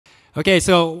Okay,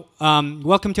 so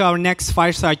welcome to our next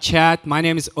fireside chat. My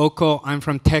name is Oko. I'm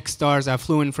from Techstars. I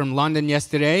flew in from London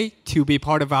yesterday to be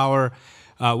part of our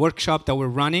workshop that we're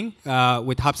running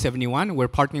with Hub 71. We're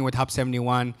partnering with Hub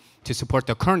 71 to support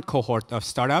the current cohort of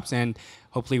startups, and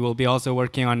hopefully we'll be also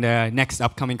working on the next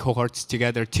upcoming cohorts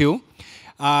together too.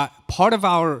 Part of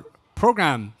our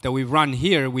program that we run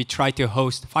here, we try to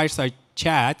host fireside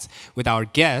chats with our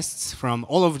guests from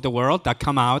all over the world that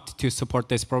come out to support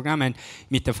this program and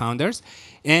meet the founders.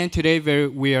 And today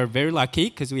we are very lucky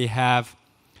because we have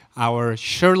our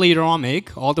Shirley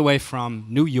Romig all the way from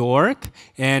New York.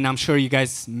 And I'm sure you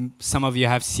guys, some of you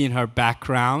have seen her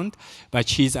background, but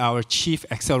she's our Chief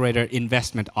Accelerator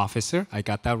Investment Officer. I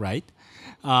got that right.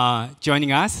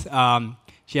 Joining us.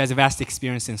 She has a vast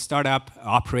experience in startup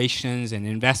operations and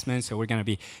investments, so we're going to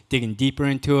be digging deeper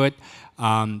into it.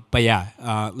 But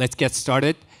yeah, let's get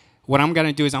started. What I'm going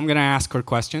to do is I'm going to ask her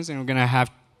questions, and we're going to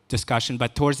have discussion.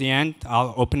 But towards the end,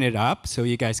 I'll open it up so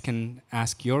you guys can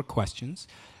ask your questions.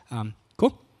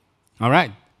 Cool. All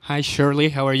right. Hi, Shirley.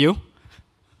 How are you?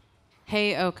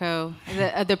 Hey, Oko.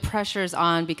 The pressure's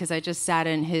on because I just sat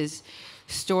in his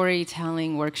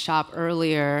storytelling workshop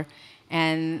earlier.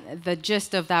 And the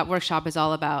gist of that workshop is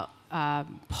all about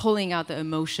pulling out the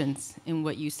emotions in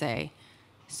what you say.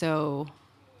 So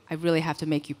I really have to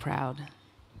make you proud.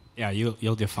 Yeah,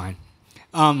 you'll do fine.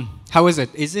 How is it?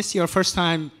 Is this your first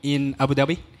time in Abu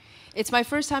Dhabi? It's my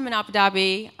first time in Abu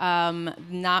Dhabi,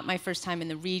 not my first time in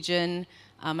the region.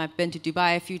 I've been to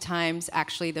Dubai a few times.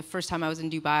 Actually, the first time I was in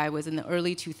Dubai was in the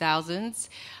early 2000s.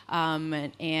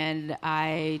 And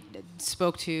I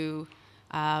spoke to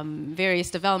various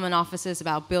development offices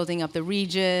about building up the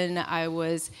region. I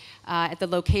was at the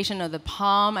location of the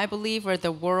Palm, I believe, where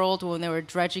the world, when they were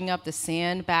dredging up the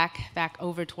sand back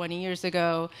over 20 years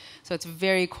ago. So it's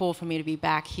very cool for me to be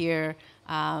back here,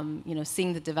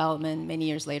 seeing the development many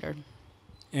years later.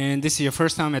 And this is your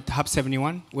first time at Hub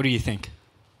 71. What do you think?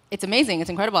 It's amazing. It's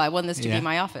incredible. I want this to be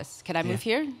my office. Can I move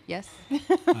here? Yes.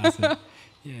 Awesome.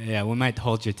 Yeah, we might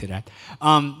hold you to that.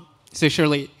 So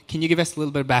Shirley, can you give us a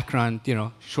little bit of background,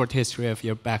 short history of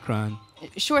your background?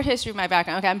 Short history of my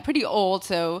background. Okay, I'm pretty old,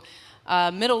 so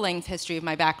middle-length history of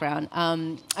my background.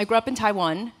 I grew up in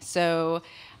Taiwan, so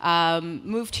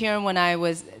moved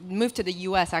to the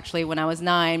U.S. actually when I was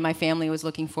 9. My family was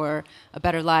looking for a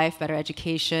better life, better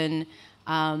education.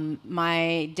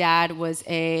 My dad was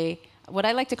what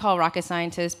I like to call a rocket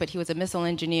scientist, but he was a missile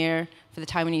engineer for the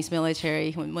Taiwanese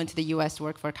military. He went to the U.S. to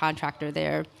work for a contractor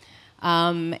there.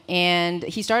 And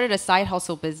he started a side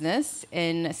hustle business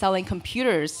in selling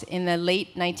computers in the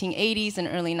late 1980s and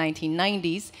early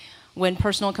 1990s when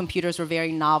personal computers were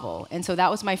very novel. And so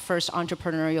that was my first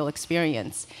entrepreneurial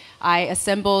experience. I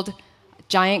assembled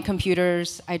giant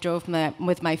computers. I drove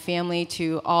with my family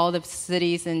to all the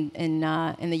cities in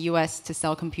the US to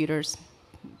sell computers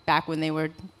back when they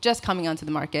were just coming onto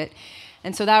the market.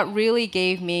 And so that really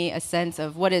gave me a sense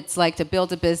of what it's like to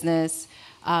build a business,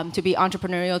 to be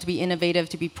entrepreneurial, to be innovative,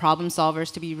 to be problem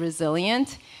solvers, to be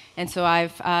resilient. And so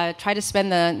I've tried to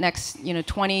spend the next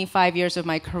 25 years of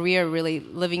my career really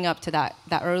living up to that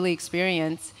early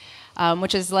experience,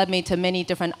 which has led me to many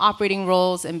different operating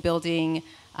roles and building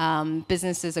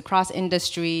businesses across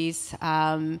industries,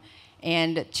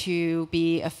 and to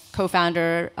be a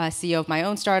co-founder, CEO of my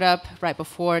own startup right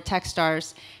before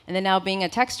Techstars, and then now being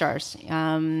at Techstars.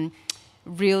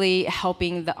 Really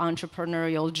helping the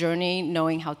entrepreneurial journey,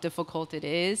 knowing how difficult it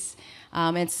is.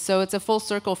 And so it's a full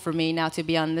circle for me now to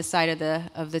be on this side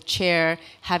of the chair,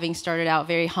 having started out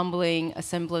very humbling,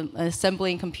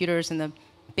 assembling computers in the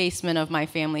basement of my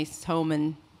family's home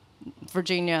in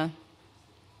Virginia.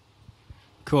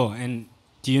 Cool. And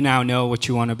do you now know what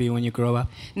you want to be when you grow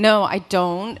up? No, I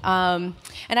don't. And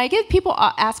I get people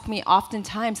ask me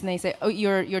oftentimes, and they say, "Oh,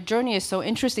 your journey is so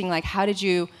interesting. Like, how did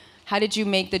you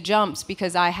make the jumps?"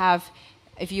 Because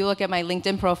if you look at my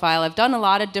LinkedIn profile, I've done a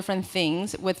lot of different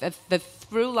things with the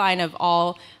through line of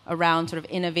all around sort of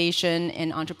innovation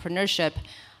and entrepreneurship.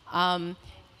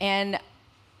 And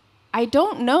I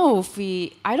don't know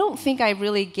I don't think I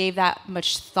really gave that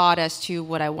much thought as to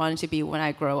what I wanted to be when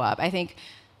I grow up. I think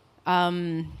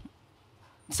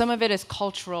some of it is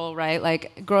cultural, right?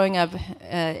 Like growing up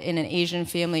in an Asian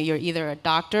family, you're either a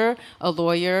doctor, a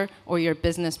lawyer, or you're a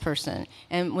business person.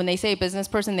 And when they say business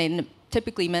person, they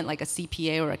typically meant like a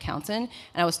CPA or accountant.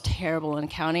 And I was terrible in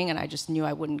accounting, and I just knew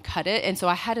I wouldn't cut it. And so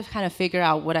I had to kind of figure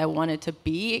out what I wanted to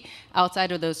be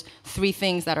outside of those 3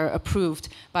 things that are approved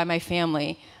by my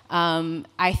family.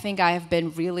 I think I have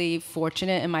been really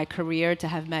fortunate in my career to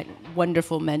have met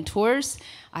wonderful mentors.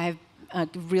 I've a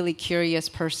really curious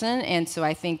person, and so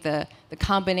I think the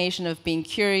combination of being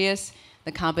curious,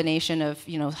 the combination of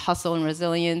hustle and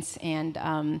resilience and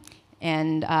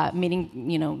meeting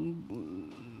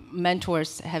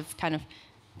mentors have kind of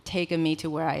taken me to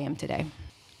where I am today.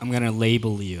 I'm going to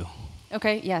label you.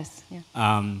 Okay, yes. Yeah.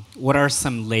 What are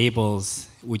some labels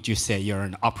would you say? You're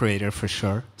an operator for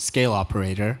sure. Scale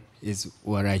operator is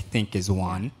what I think is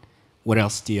one. What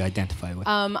else do you identify with?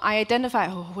 What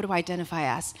do I identify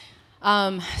as?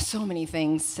 So many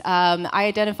things. I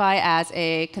identify as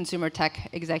a consumer tech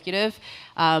executive.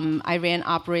 I ran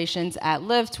operations at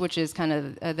Lyft, which is kind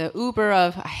of the Uber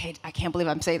of, I can't believe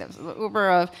I'm saying this, the Uber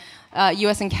of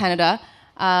US and Canada.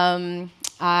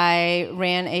 I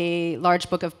ran a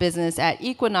large book of business at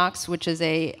Equinox, which is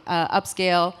a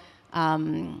upscale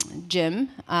gym.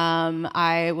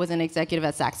 I was an executive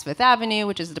at Saks Fifth Avenue,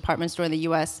 which is a department store in the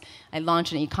US. I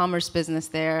launched an e-commerce business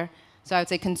there. So I would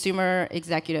say consumer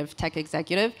executive, tech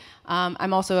executive.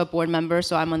 I'm also a board member,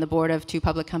 so I'm on the board of 2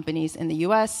 public companies in the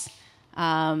US.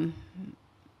 I'm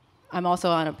also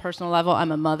on a personal level,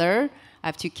 I'm a mother. I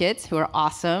have 2 kids who are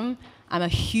awesome. I'm a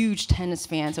huge tennis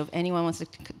fan, so if anyone wants to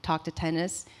talk to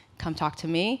tennis, come talk to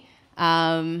me.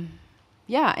 And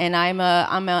I'm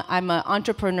an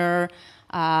entrepreneur,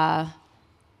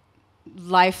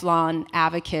 lifelong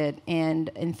advocate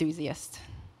and enthusiast.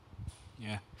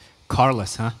 Yeah,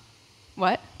 Carlos, huh?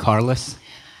 What? Carlos.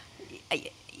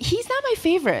 He's not my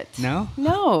favorite. No.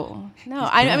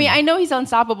 I mean, I know he's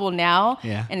unstoppable now,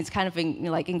 yeah. And it's kind of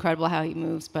incredible how he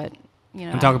moves, but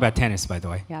I'm talking about tennis, by the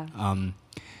way. Yeah.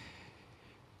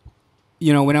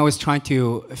 When I was trying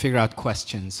to figure out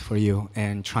questions for you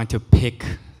and trying to pick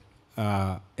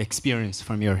experience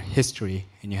from your history,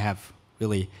 and you have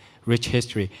really rich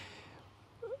history,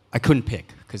 I couldn't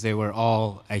pick because they were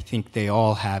all, I think they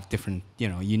all have different,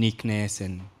 uniqueness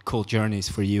and cool journeys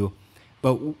for you.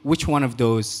 But which one of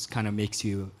those kind of makes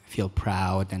you feel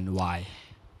proud and why?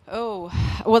 Oh,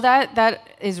 well, that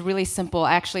is really simple.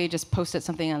 I actually just posted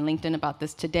something on LinkedIn about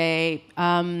this today.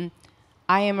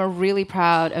 I am really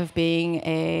proud of being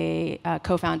a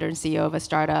co-founder and CEO of a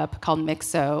startup called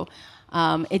Mixo.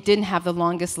 It didn't have the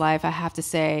longest life, I have to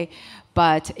say,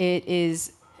 but it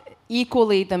is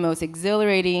equally the most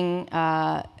exhilarating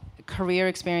career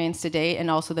experience to date and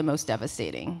also the most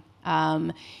devastating.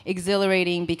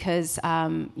 Exhilarating because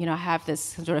I have this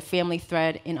sort of family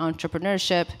thread in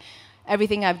entrepreneurship.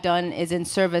 Everything I've done is in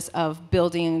service of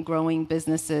building and growing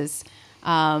businesses.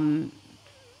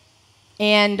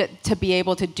 And to be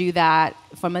able to do that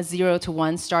from a 0 to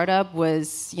 1 startup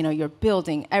was, you're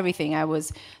building everything. I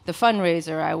was the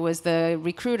fundraiser, I was the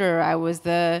recruiter, I was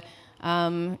the,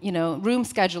 room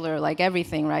scheduler, like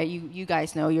everything, right? You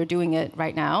guys know you're doing it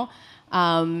right now.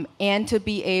 And to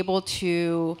be able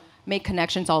to make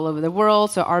connections all over the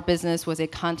world. So our business was a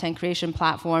content creation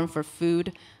platform for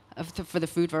food, for the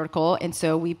food vertical, and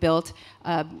so we built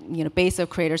a base of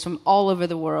creators from all over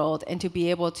the world, and to be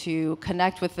able to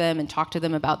connect with them and talk to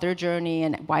them about their journey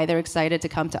and why they're excited to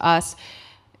come to us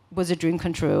was a dream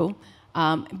come true.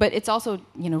 But it's also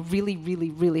really,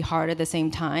 really, really hard at the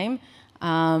same time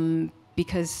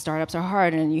because startups are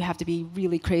hard and you have to be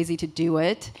really crazy to do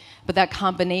it. But that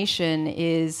combination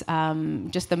is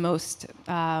just the most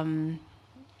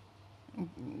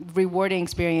rewarding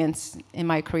experience in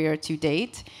my career to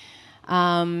date.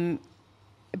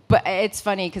 But it's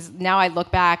funny because now I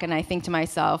look back and I think to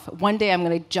myself, one day I'm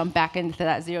going to jump back into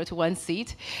that 0 to 1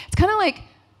 seat. It's kind of like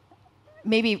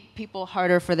maybe people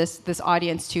harder for this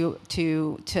audience to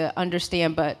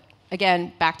understand. But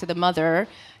again, back to the mother,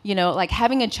 like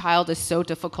having a child is so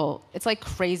difficult. It's like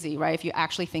crazy, right? If you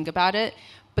actually think about it.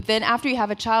 But then after you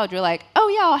have a child, you're like, oh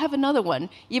yeah, I'll have another one.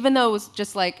 Even though it was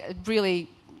just like a really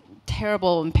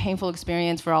terrible and painful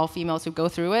experience for all females who go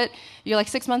through it, you're like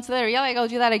 6 months later, yeah, like I'll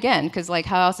do that again, because like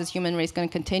how else is human race going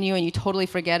to continue? And you totally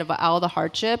forget about all the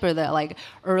hardship or the like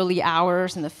early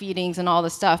hours and the feedings and all the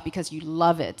stuff because you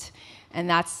love it. And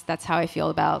that's how I feel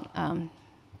about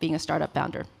being a startup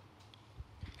founder.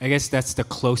 I guess that's the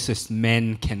closest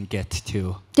men can get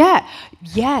to. Yeah.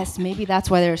 Yes. Maybe that's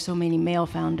why there are so many male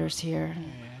founders here.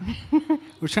 Yeah.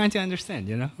 We're trying to understand,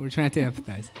 We're trying to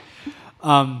empathize.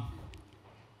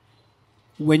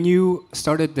 When you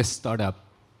started this startup,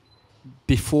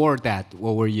 before that,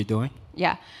 what were you doing?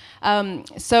 Yeah.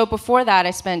 So before that,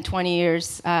 I spent 20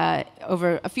 years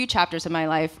over a few chapters of my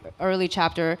life, early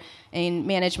chapter in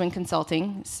management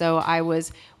consulting. So I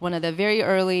was one of the very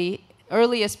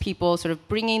earliest people sort of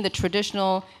bringing the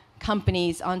traditional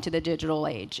companies onto the digital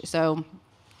age. So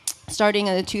starting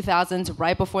in the 2000s,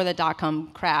 right before the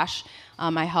dot-com crash,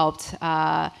 I helped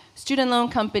student loan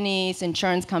companies,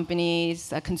 insurance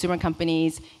companies, consumer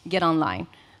companies get online.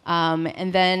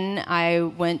 And then I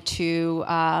went to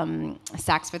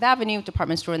Saks Fifth Avenue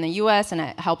department store in the U.S. and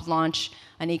I helped launch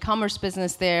an e-commerce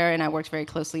business there, and I worked very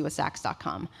closely with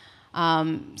Saks.com.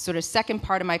 Sort of second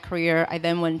part of my career, I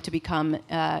then went to become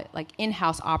like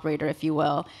in-house operator, if you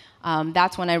will.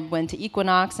 That's when I went to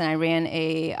Equinox and I ran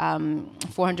a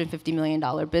 $450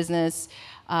 million business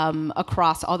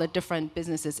across all the different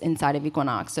businesses inside of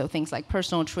Equinox. So things like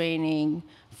personal training,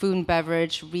 food and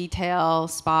beverage, retail,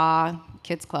 spa,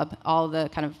 kids club, all the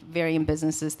kind of varying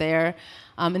businesses there.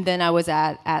 And then I was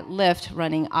at Lyft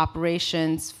running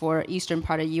operations for eastern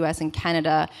part of US and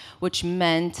Canada, which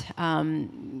meant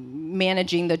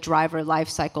managing the driver life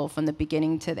cycle from the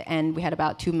beginning to the end. We had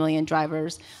about 2 million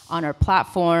drivers on our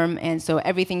platform. And so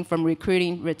everything from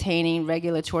recruiting, retaining,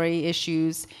 regulatory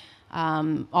issues,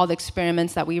 all the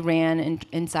experiments that we ran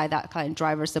inside that kind of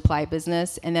driver supply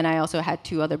business. And then I also had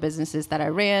 2 other businesses that I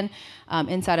ran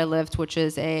inside of Lyft, which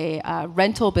is a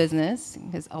rental business,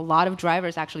 because a lot of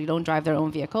drivers actually don't drive their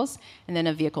own vehicles, and then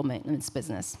a vehicle maintenance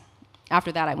business.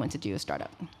 After that, I went to do a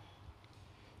startup.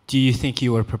 Do you think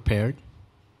you were prepared?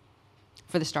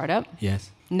 For the startup?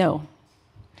 Yes. No.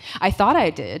 I thought I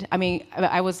did. I mean,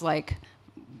 I was like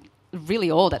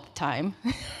really old at the time.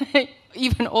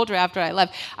 Even older after I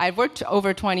left. I worked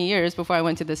over 20 years before I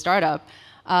went to the startup.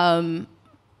 And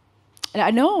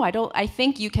I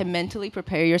think you can mentally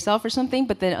prepare yourself for something,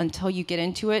 but then until you get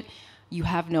into it, you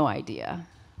have no idea.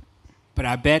 But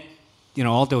I bet,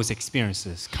 all those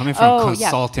experiences, coming from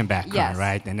consulting background, yes.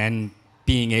 right? And then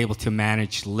being able to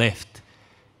manage Lyft.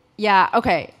 Yeah,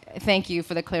 okay. Thank you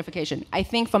for the clarification. I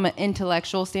think from an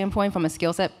intellectual standpoint, from a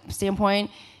skill set standpoint,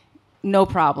 no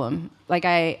problem. Like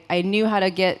I knew how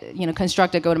to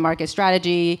construct a go-to-market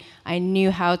strategy. I knew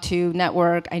how to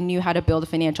network. I knew how to build a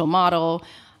financial model.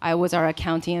 I was our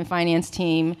accounting and finance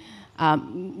team.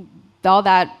 All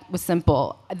that was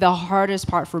simple. The hardest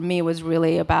part for me was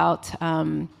really about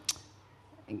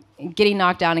getting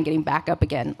knocked down and getting back up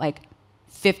again, like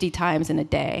 50 times in a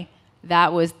day.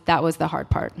 That was the hard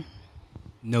part.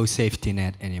 No safety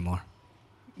net anymore.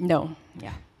 No.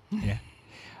 Yeah. Yeah.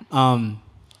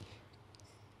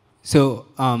 So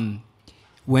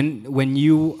when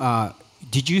you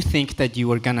did you think that you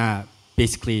were gonna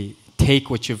basically take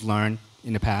what you've learned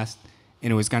in the past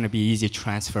and it was gonna be easy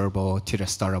transferable to the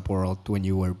startup world when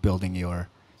you were building your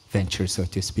venture, so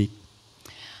to speak?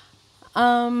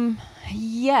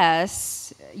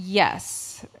 Yes.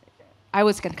 I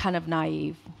was kind of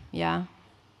naive. Yeah.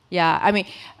 I mean,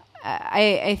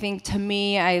 I think to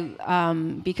me,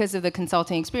 because of the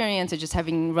consulting experience and just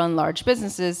having run large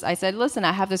businesses, I said, listen,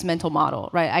 I have this mental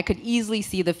model, right? I could easily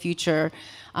see the future.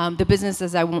 The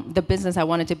business I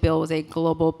wanted to build was a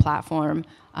global platform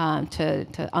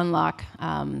to unlock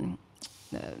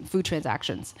food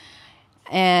transactions.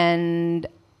 And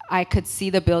I could see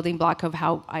the building block of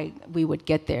how we would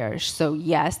get there. So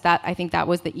yes, I think that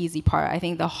was the easy part. I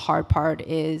think the hard part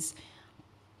is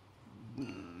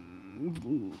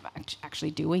actually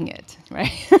doing it,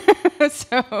 right?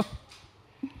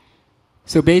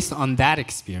 So based on that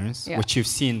experience, what you've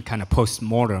seen kind of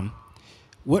post-mortem,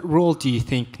 what role do you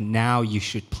think now you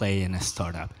should play in a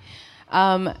startup?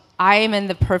 I am in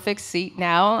the perfect seat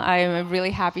now. I am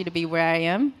really happy to be where I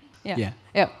am. Yeah.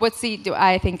 What seat do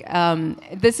I think?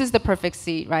 This is the perfect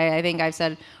seat, right? I think I've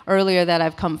said earlier that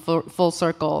I've come full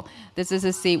circle. This is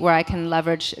a seat where I can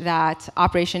leverage that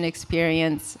operation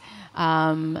experience,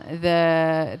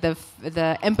 the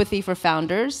empathy for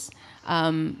founders,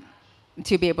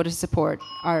 to be able to support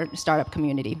our startup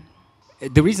community.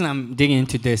 The reason I'm digging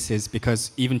into this is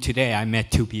because even today I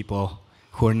met 2 people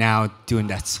who are now doing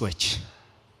that switch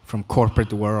from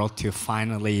corporate world to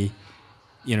finally,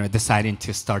 deciding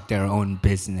to start their own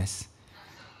business.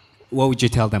 What would you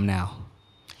tell them now?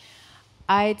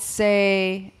 I'd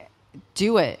say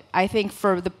do it. I think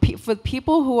for the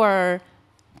people who are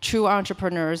true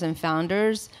entrepreneurs and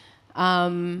founders,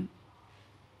 and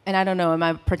I don't know, am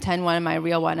I pretend one, am I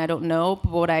real one? I don't know.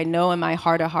 But what I know in my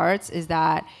heart of hearts is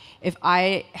that if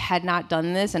I had not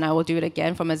done this, and I will do it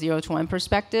again from a 0 to 1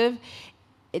 perspective,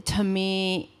 to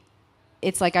me,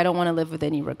 it's like I don't want to live with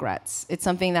any regrets. It's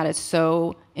something that is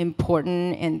so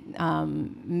important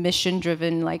and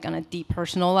mission-driven, like on a deep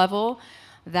personal level,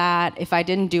 that if I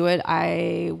didn't do it,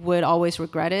 I would always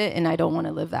regret it, and I don't want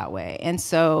to live that way. And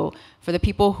so for the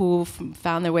people who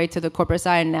found their way to the corporate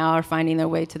side and now are finding their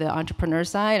way to the entrepreneur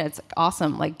side, it's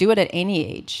awesome. Like, do it at any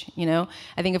age, I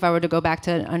think if I were to go back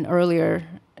to an earlier,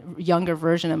 younger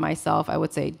version of myself, I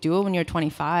would say do it when you're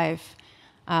 25.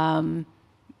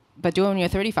 But do it when you're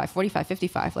 35, 45,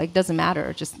 55. Like, doesn't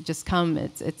matter. Just come.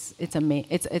 It's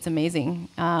amazing.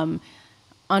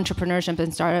 Entrepreneurship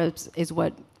and startups is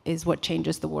what is what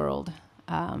changes the world,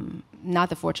 not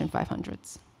the Fortune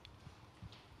 500s.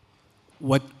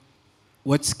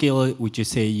 What skill would you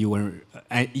say you were?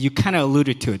 You kind of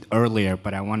alluded to it earlier,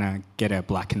 but I want to get a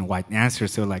black and white answer.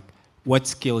 So, like, what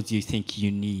skills do you think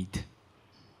you need,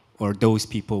 or those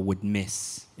people would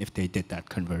miss if they did that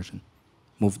conversion,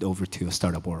 moved over to a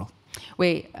startup world?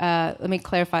 Wait, let me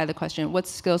clarify the question. What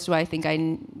skills do I think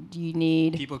you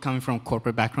need? People coming from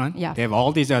corporate background, yeah, they have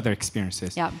all these other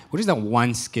experiences. Yeah. What is that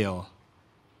one skill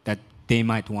that they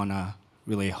might want to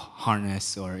really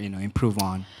harness or improve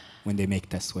on when they make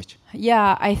that switch?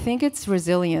 Yeah, I think it's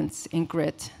resilience and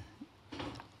grit.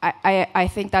 I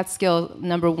think that's skill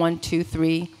number 1, 2,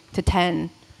 3 to 10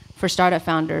 for startup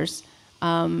founders,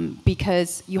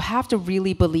 because you have to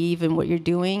really believe in what you're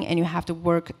doing, and you have to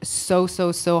work so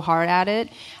hard at it,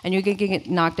 and you're going to get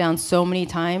knocked down so many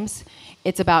times.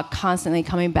 It's about constantly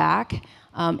coming back,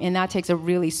 and that takes a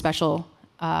really special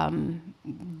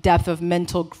depth of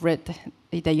mental grit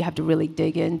that you have to really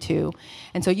dig into.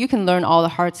 And so you can learn all the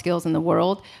hard skills in the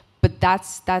world, but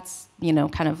that's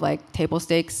kind of like table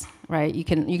stakes, right? You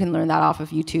can learn that off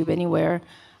of YouTube anywhere.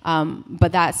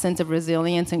 But that sense of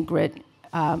resilience and grit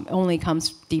only comes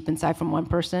deep inside from one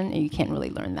person, and you can't really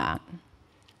learn that.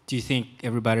 Do you think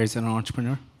everybody is an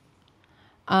entrepreneur?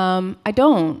 I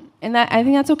don't, and I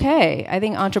think that's okay. I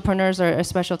think entrepreneurs are a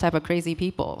special type of crazy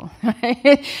people,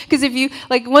 right? Because if you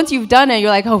once you've done it, you're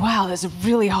like, oh wow, this is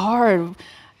really hard.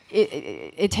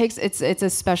 It's a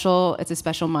special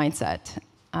mindset.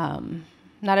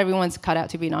 Not everyone's cut out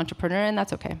to be an entrepreneur, and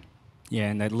that's okay. Yeah,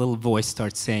 and that little voice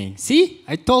starts saying, "See,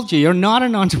 I told you, you're not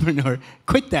an entrepreneur.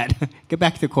 Quit that. Get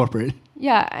back to corporate."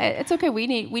 Yeah, it's okay. We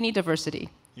need diversity.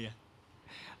 Yeah.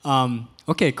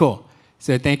 Okay, cool.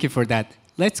 So thank you for that.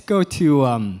 Let's go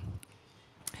to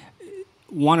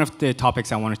one of the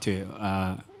topics I wanted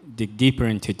to dig deeper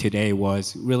into today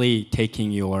was really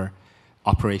taking your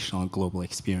operational and global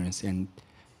experience and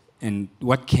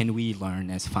what can we learn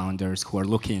as founders who are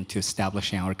looking into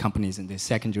establishing our companies in the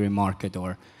secondary market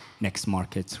or next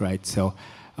markets, right? So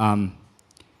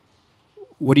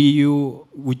would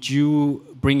you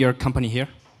bring your company here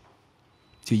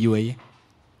to UAE?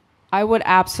 I would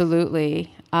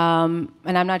absolutely. And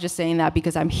I'm not just saying that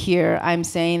because I'm here. I'm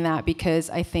saying that because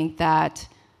I think that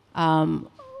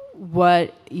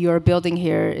what you're building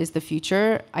here is the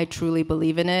future. I truly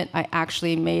believe in it. I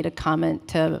actually made a comment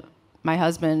to my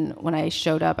husband when I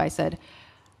showed up. I said,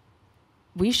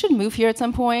 we should move here at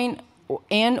some point,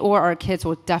 or our kids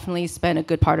will definitely spend a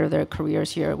good part of their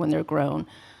careers here when they're grown.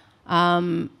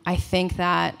 I think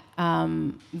that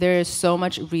there is so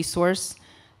much resource.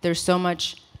 There's so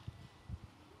much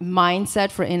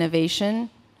mindset for innovation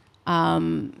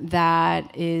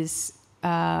that is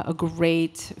a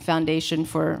great foundation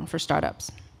for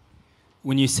startups.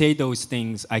 When you say those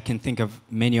things, I can think of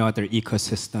many other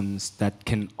ecosystems that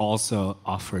can also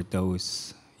offer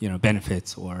those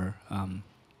benefits. Or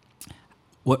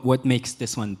what makes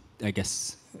this one, I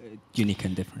guess, unique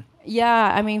and different?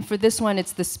 Yeah, I mean, for this one,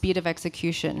 it's the speed of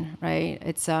execution, right?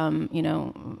 It's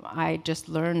I just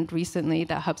learned recently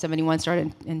that Hub 71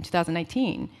 started in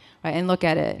 2019, right? And look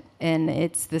at it, and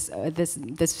it's this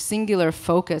singular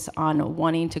focus on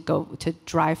wanting to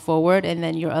drive forward, and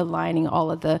then you're aligning all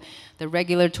of the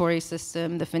regulatory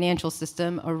system, the financial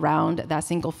system around that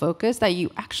single focus. That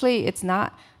you actually, it's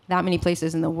not that many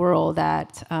places in the world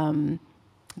that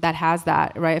that has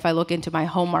that, right? If I look into my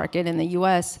home market in the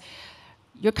U.S.,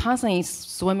 you're constantly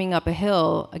swimming up a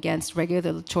hill against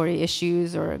regulatory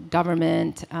issues or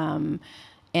government, and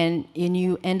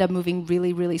you end up moving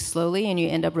really, really slowly, and you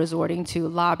end up resorting to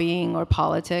lobbying or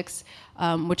politics,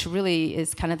 which really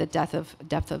is kind of the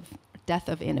death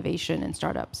of innovation and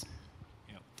startups.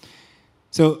 Yeah.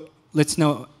 So let's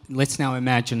now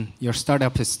imagine your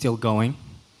startup is still going.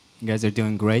 You guys are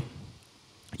doing great.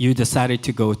 You decided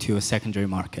to go to a secondary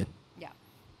market.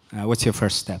 Yeah. What's your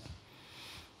first step?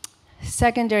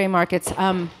 Secondary markets.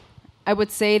 I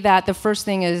would say that the first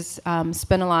thing is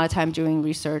spend a lot of time doing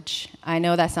research. I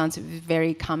know that sounds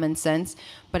very common sense,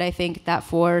 but I think that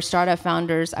for startup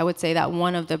founders, I would say that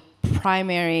one of the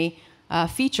primary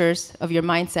features of your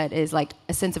mindset is like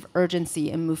a sense of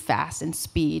urgency and move fast and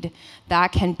speed.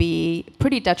 That can be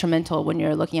pretty detrimental when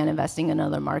you're looking at investing in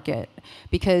another market,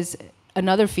 because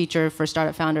another feature for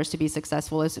startup founders to be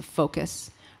successful is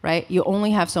focus. Right? You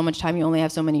only have so much time, you only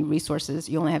have so many resources,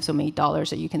 you only have so many dollars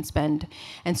that you can spend.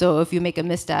 And so if you make a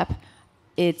misstep,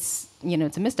 it's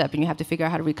a misstep, and you have to figure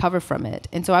out how to recover from it.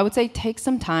 And so I would say take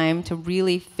some time to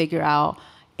really figure out,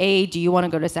 do you want to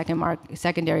go to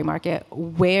secondary market?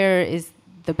 Where is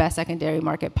the best secondary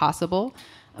market possible?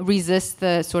 Resist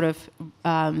the sort of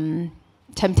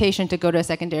temptation to go to a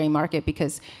secondary market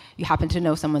because you happen to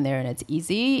know someone there and it's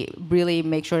easy. Really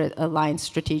make sure it aligns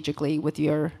strategically with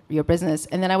your business.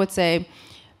 And then I would say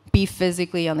be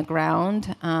physically on the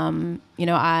ground.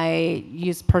 I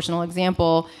use personal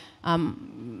example.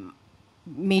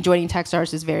 Me joining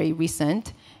Techstars is very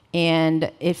recent.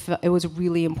 And it was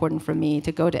really important for me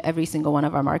to go to every single one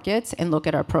of our markets and look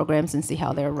at our programs and see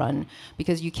how they're run.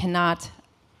 Because you cannot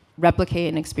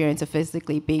replicate an experience of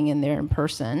physically being in there in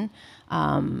person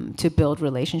to build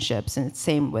relationships. And it's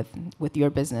same with your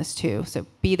business too. So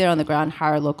be there on the ground,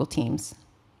 hire local teams.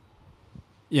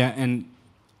 Yeah, and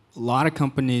a lot of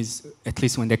companies, at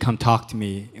least when they come talk to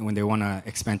me and when they want to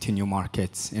expand to new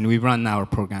markets, and we run our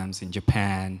programs in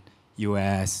Japan,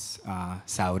 US,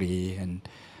 Saudi, and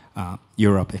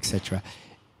Europe, etc.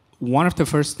 One of the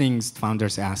first things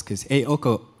founders ask is, "Hey,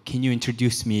 Oko, can you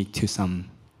introduce me to some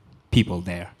people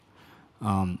there?"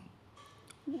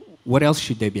 What else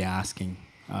should they be asking?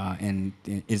 And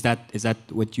is that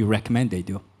what you recommend they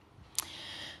do?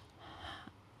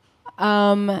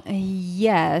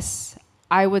 Yes,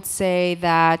 I would say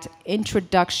that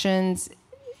introductions,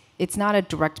 it's not a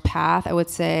direct path. I would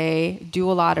say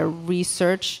do a lot of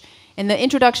research. In the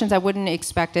introductions, I wouldn't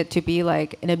expect it to be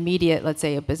like an immediate, let's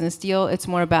say, a business deal. It's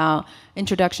more about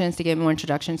introductions to get more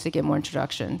introductions to get more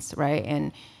introductions, right?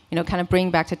 And kind of bring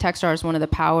back to Techstars, one of the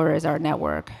power is our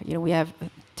network. We have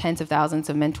tens of thousands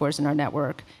of mentors in our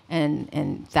network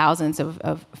and thousands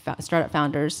of startup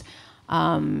founders.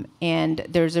 And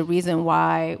there's a reason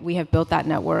why we have built that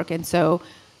network. And so,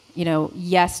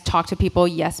 yes, talk to people,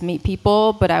 yes, meet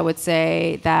people, but I would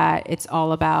say that it's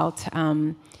all about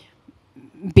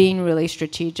being really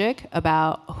strategic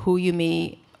about who you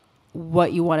meet,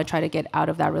 what you want to try to get out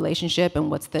of that relationship,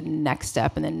 and what's the next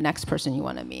step and the next person you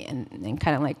want to meet, and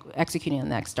kind of like executing the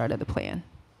next step of the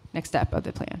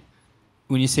plan.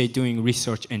 When you say doing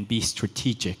research and be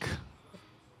strategic,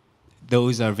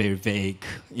 those are very vague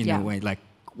in a way. Like,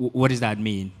 what does that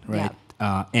mean, right?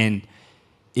 Yeah. And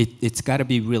it's got to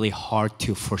be really hard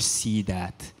to foresee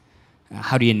that.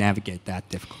 How do you navigate that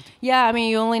difficulty? Yeah, I mean,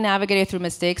 you only navigate it through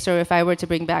mistakes. Or if I were to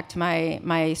bring back to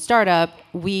my startup,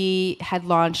 we had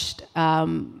launched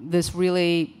this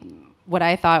really, what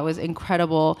I thought was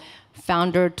incredible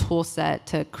founder tool set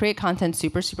to create content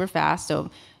super, super fast.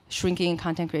 So shrinking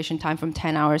content creation time from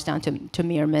 10 hours down to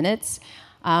mere minutes.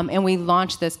 And we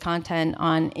launched this content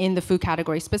in the food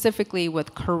category, specifically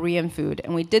with Korean food.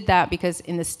 And we did that because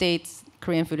in the States,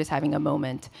 Korean food is having a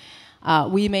moment.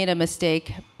 We made a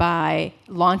mistake by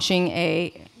launching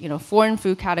a foreign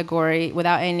food category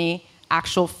without any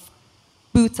actual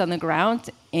boots on the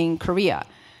ground in Korea.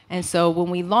 And so when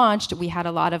we launched, we had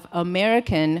a lot of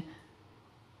American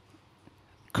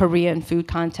Korean food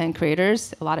content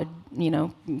creators, a lot of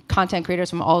content creators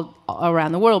from all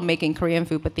around the world making Korean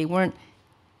food, but they weren't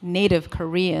native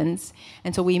Koreans.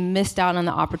 And so we missed out on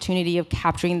the opportunity of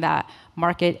capturing that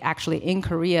market actually in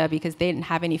Korea because they didn't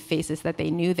have any faces that they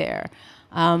knew there.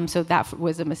 So that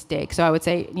was a mistake. So I would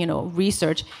say,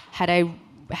 research,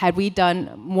 had we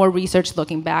done more research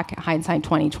looking back, hindsight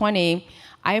 2020,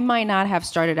 I might not have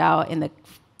started out in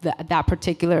that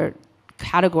particular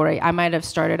category. I might have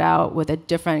started out with a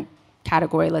different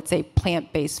category, let's say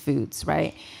plant-based foods,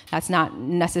 right? That's not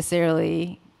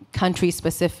necessarily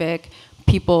country-specific.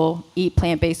 People eat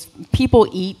plant-based. People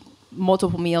eat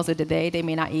multiple meals a day. They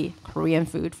may not eat Korean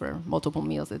food for multiple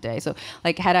meals a day. So,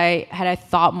 like, had I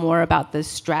thought more about the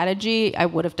strategy, I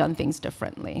would have done things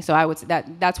differently. So I would say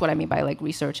that's what I mean by like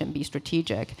research and be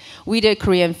strategic. We did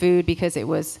Korean food because it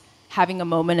was having a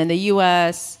moment in the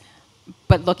U.S.,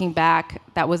 but looking back,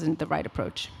 that wasn't the right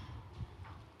approach.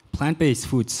 Plant-based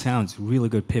food sounds really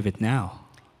good pivot now.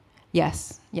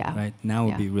 Yes. Yeah. Right now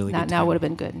would be really good. Now would have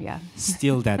been good. Yeah.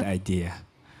 Steal that idea.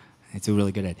 It's a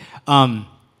really good idea.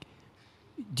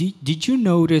 Did you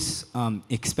notice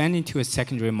expanding to a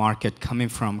secondary market coming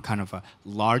from kind of a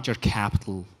larger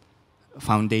capital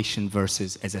foundation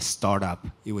versus as a startup?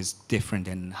 It was different,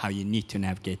 and how you need to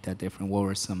navigate that different. What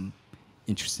were some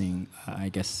interesting,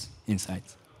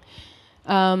 insights?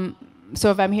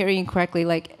 So if I'm hearing correctly,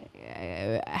 like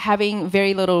having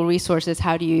very little resources,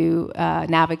 how do you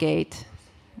navigate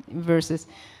versus?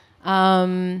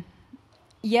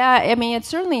 Yeah, I mean, it's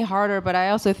certainly harder, but I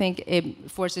also think it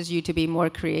forces you to be more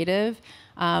creative.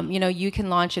 You can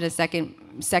launch in a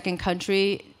second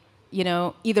country,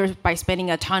 either by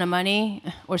spending a ton of money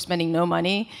or spending no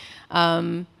money.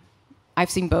 I've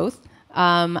seen both.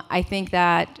 I think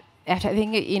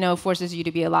it forces you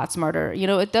to be a lot smarter.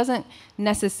 It doesn't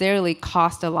necessarily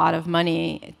cost a lot of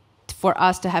money for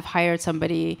us to have hired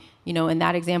somebody, in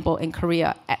that example in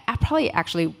Korea. I probably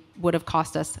actually would have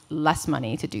cost us less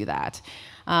money to do that.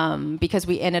 Because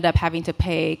we ended up having to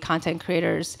pay content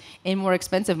creators in more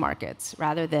expensive markets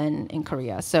rather than in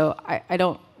Korea. So I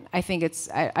don't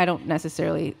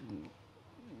necessarily,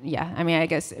 I mean, I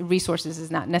guess resources is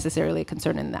not necessarily a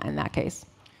concern in that case.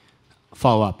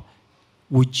 Follow up.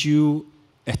 Would you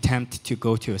attempt to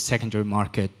go to a secondary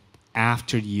market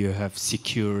after you have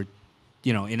secured,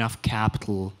 enough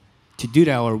capital to do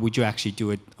that, or would you actually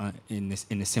do it in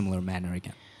a similar manner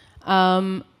again?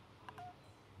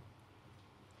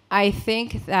 I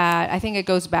think it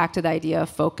goes back to the idea of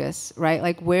focus, right?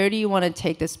 Like, where do you want to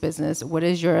take this business? What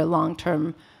is your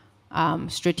long-term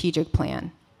strategic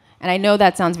plan? And I know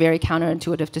that sounds very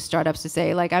counterintuitive to startups to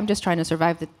say, like, I'm just trying to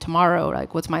survive tomorrow.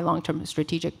 Like, what's my long-term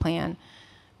strategic plan?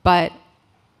 But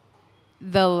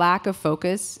the lack of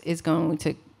focus is going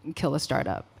to kill a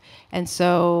startup. And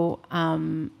so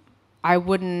I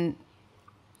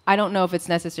don't know if it's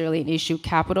necessarily an issue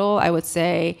capital. I would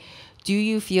say, do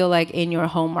you feel like in your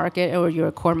home market or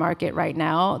your core market right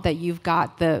now that you've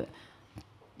got a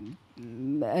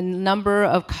number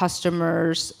of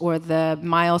customers or the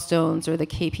milestones or the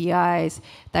KPIs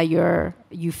that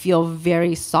you feel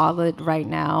very solid right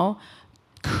now?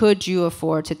 Could you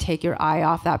afford to take your eye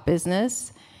off that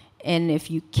business? And if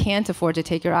you can't afford to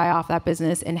take your eye off that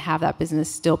business and have that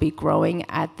business still be growing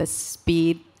at the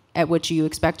speed at which you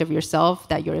expect of yourself,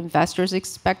 that your investors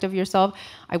expect of yourself,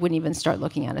 I wouldn't even start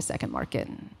looking at a second market.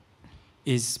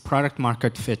 Is product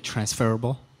market fit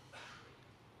transferable?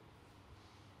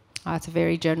 That's a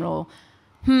very general,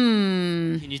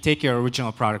 Can you take your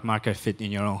original product market fit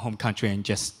in your own home country and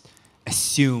just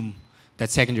assume that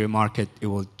secondary market, it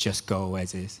will just go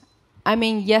as is? I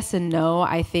mean, yes and no.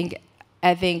 I think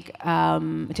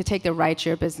to take the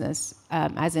rideshare business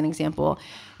as an example,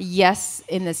 yes,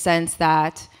 in the sense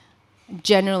that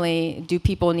generally, do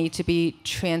people need to be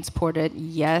transported?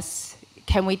 Yes.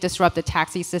 Can we disrupt the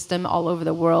taxi system all over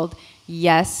the world?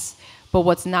 Yes. But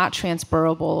what's not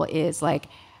transferable is like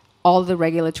all the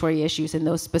regulatory issues in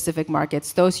those specific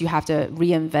markets. Those you have to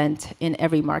reinvent in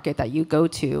every market that you go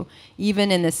to.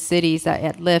 Even in the cities that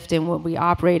at Lyft and what we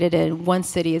operated in, one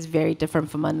city is very different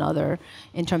from another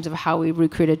in terms of how we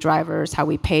recruited drivers, how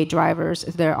we pay drivers.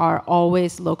 There are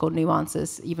always local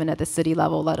nuances, even at the city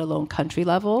level, let alone country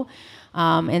level.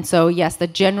 And so, yes, the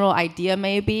general idea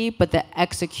may be, but the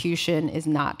execution is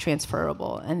not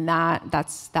transferable. And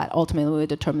that ultimately will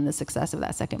determine the success of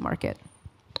that second market.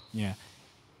 Yeah.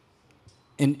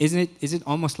 And is it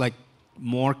almost like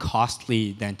more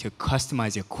costly than to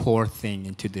customize your core thing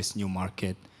into this new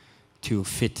market to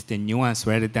fit the nuance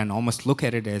rather than almost look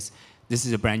at it as this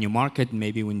is a brand new market,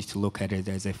 maybe we need to look at it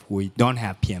as if we don't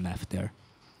have PMF there?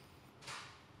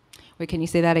 Wait, can you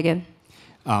say that again?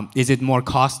 Is it more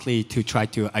costly to try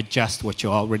to adjust what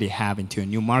you already have into a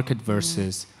new market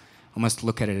versus almost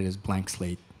look at it as blank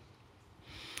slate?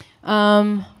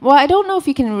 Well, I don't know if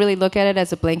you can really look at it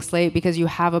as a blank slate because you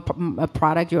have a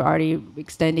product you're already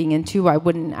extending into. I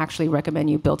wouldn't actually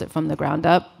recommend you build it from the ground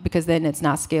up because then it's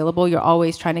not scalable. You're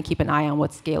always trying to keep an eye on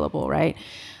what's scalable, right?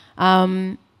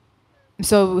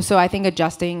 So I think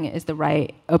adjusting is the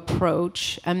right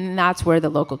approach, and that's where the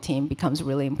local team becomes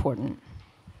really important.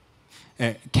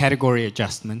 Category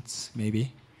adjustments,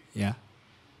 maybe, yeah,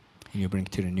 when you bring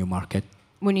to the new market.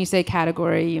 When you say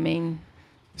category, you mean?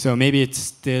 So maybe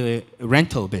it's the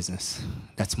rental business.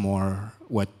 That's more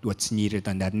what's needed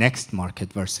on that next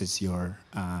market versus your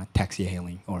taxi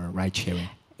hailing or ride sharing.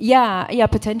 Yeah,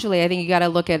 potentially. I think you got to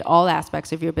look at all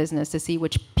aspects of your business to see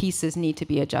which pieces need to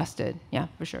be adjusted. Yeah,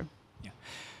 for sure. Yeah,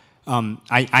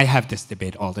 I have this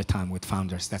debate all the time with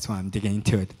founders. That's why I'm digging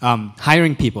into it.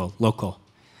 Hiring people, local.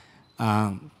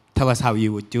 Tell us how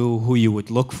you would do, who you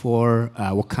would look for,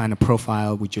 what kind of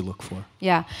profile would you look for?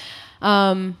 Yeah.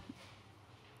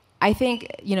 I think,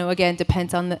 again,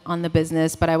 depends on the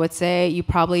business, but I would say you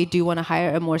probably do want to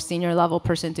hire a more senior level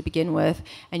person to begin with,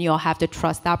 and you'll have to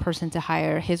trust that person to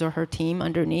hire his or her team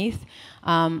underneath.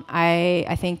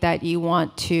 I think that you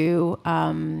want to,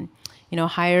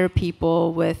 hire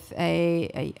people with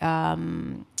a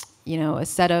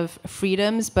set of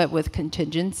freedoms, but with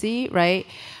contingency, right?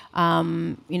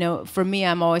 For me,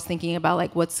 I'm always thinking about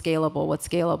like what's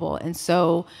scalable, and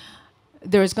so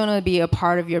there's going to be a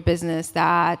part of your business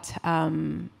that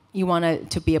you want it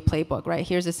to be a playbook, right?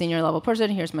 Here's a senior level person.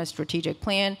 Here's my strategic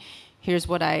plan. Here's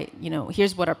what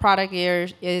here's what our product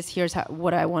is. Here's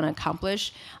what I want to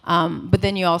accomplish. But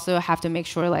then you also have to make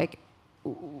sure like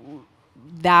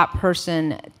that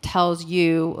person tells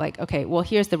you like, okay, well,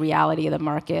 here's the reality of the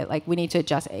market. Like we need to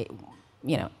adjust,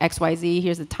 X, Y, Z.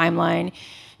 Here's the timeline.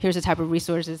 Here's the type of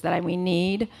resources that we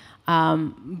need.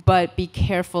 But be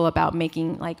careful about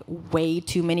making like way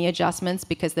too many adjustments,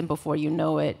 because then before you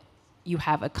know it, you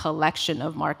have a collection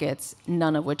of markets,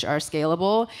 none of which are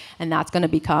scalable, and that's going to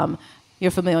become, you're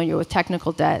familiar with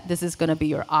technical debt, this is going to be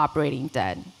your operating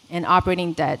debt. And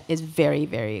operating debt is very,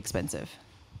 very expensive.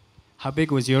 How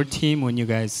big was your team when you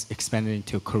guys expanded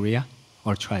into Korea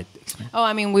or tried to expand? Oh,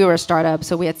 I mean, we were a startup,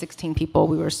 so we had 16 people,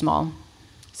 we were small.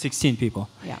 16 people.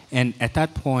 Yeah. And at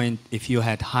that point, if you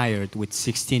had hired with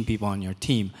 16 people on your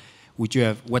team,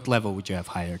 what level would you have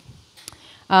hired?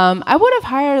 I would have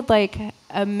hired like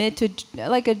a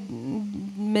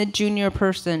mid-junior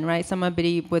person, right?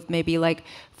 Somebody with maybe like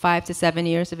 5 to 7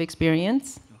 years of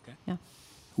experience. Okay. Yeah.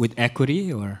 With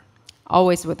equity or?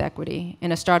 Always with equity.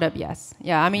 In a startup, yes.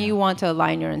 Yeah, I mean, you want to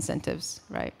align your incentives,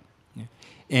 right? Yeah.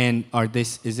 And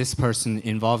is this person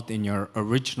involved in your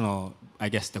original, I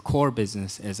guess, the core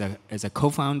business as a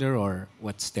co-founder, or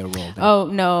what's their role there? Oh,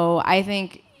 no. I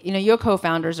think, your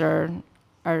co-founders are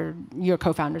your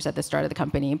co-founders at the start of the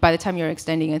company. By the time you're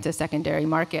extending into secondary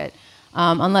market,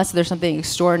 unless there's something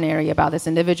extraordinary about this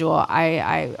individual,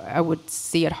 I would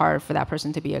see it hard for that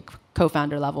person to be a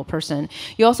co-founder level person.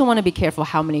 You also want to be careful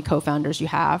how many co-founders you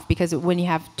have, because when you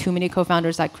have too many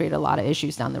co-founders, that create a lot of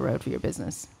issues down the road for your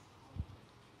business.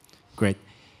 Great.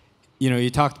 You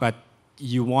talked about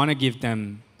you want to give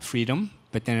them freedom,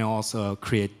 but then also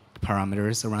create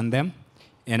parameters around them.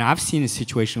 And I've seen a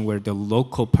situation where the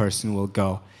local person will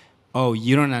go, oh,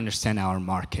 you don't understand our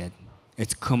market.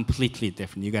 It's completely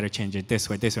different. You got to change it this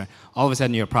way, this way. All of a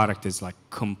sudden, your product is like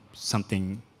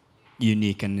something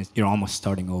unique, and you're almost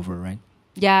starting over, right?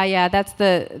 Yeah.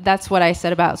 That's what I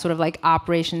said about sort of like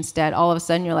operations debt. All of a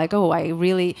sudden, you're like, oh, I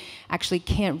really actually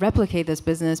can't replicate this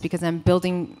business because I'm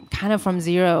building kind of from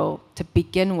zero to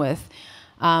begin with.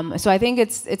 So I think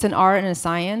it's an art and a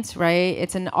science, right?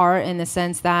 It's an art in the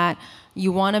sense that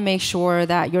you want to make sure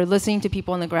that you're listening to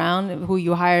people on the ground who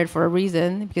you hired for a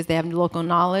reason, because they have local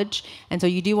knowledge. And so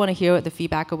you do want to hear what the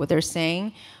feedback of what they're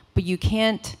saying, but you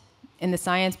can't, and the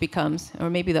science becomes, or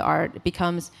maybe the art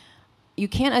becomes, you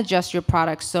can't adjust your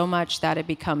product so much that it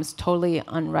becomes totally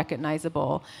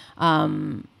unrecognizable.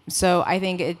 So I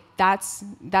think that's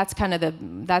kind of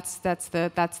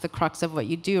the crux of what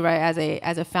you do, right?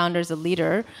 As a founder, as a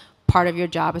leader, part of your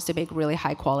job is to make really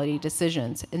high quality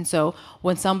decisions. And so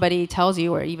when somebody tells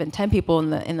you, or even 10 people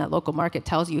in that local market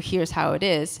tells you, here's how it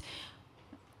is,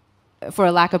 for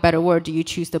a lack of a better word, do you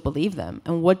choose to believe them?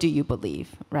 And what do you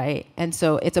believe, right? And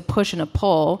so it's a push and a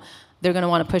pull. They're going to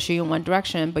want to push you in one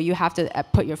direction, but you have to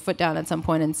put your foot down at some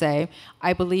point and say,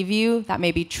 I believe you, that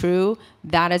may be true,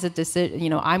 that is a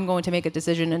decision, I'm going to make a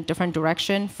decision in a different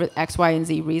direction for X, Y, and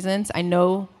Z reasons. I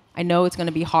know it's going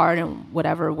to be hard in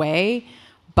whatever way,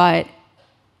 but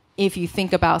if you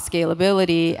think about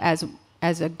scalability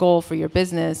as a goal for your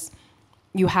business,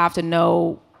 you have to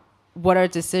know what are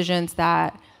decisions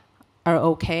that are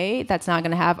okay, that's not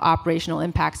going to have operational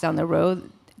impacts down the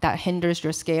road that hinders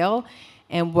your scale,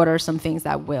 and what are some things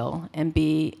that will, and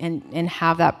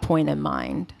have that point in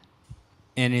mind.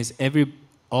 And is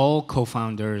all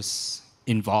co-founders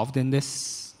involved in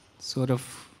this sort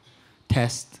of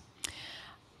test?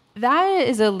 That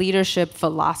is a leadership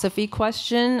philosophy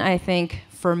question. I think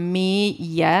for me,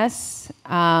 yes.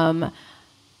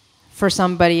 For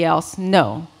somebody else,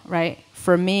 no, right?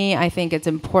 For me, I think it's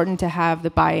important to have the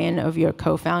buy-in of your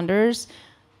co-founders.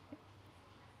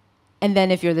 And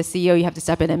then if you're the CEO, you have to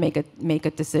step in and make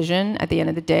a decision at the end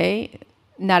of the day.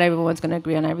 Not everyone's going to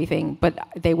agree on everything, but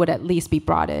they would at least be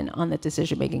brought in on the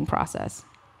decision-making process.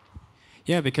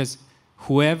 Yeah, because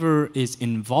whoever is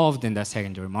involved in that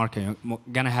secondary market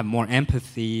going to have more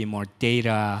empathy, more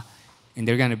data, and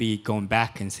they're going to be going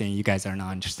back and saying, you guys are not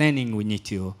understanding, we need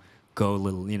to go a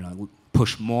little,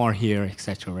 push more here,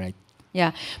 etc., right?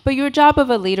 Yeah, but your job of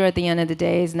a leader at the end of the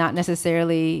day is not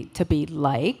necessarily to be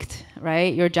liked,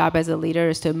 right? Your job as a leader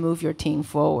is to move your team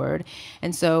forward.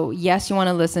 And so, yes, you want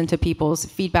to listen to people's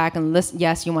feedback, and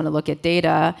yes, you want to look at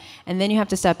data, and then you have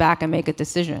to step back and make a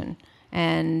decision.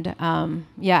 And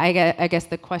I guess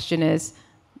the question is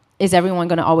everyone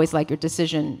going to always like your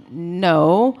decision?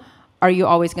 No. Are you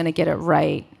always going to get it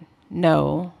right?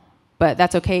 No. But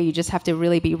that's okay. You just have to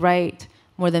really be right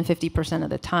more than 50% of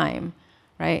the time.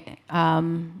 Right?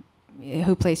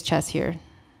 Who plays chess here?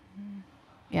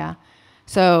 Yeah.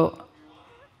 So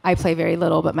I play very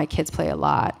little, but my kids play a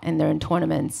lot, and they're in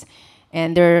tournaments.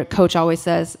 And their coach always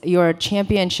says, you're a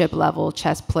championship level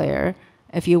chess player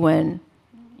if you win,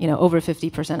 over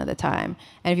 50% of the time.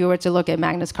 And if you were to look at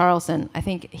Magnus Carlsen, I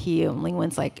think he only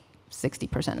wins like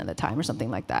 60% of the time or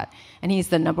something like that. And he's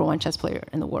the #1 chess player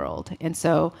in the world. And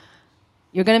so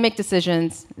you're going to make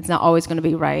decisions. It's not always going to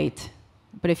be right.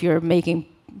 But if you're making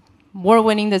more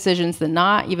winning decisions than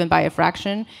not, even by a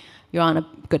fraction, you're on a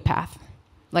good path.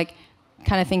 Like,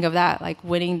 kind of think of that, like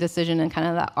winning decision and kind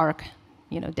of that arc,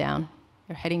 down.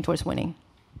 You're heading towards winning.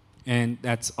 And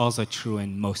that's also true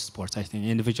in most sports. I think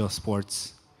individual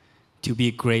sports, to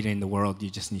be great in the world, you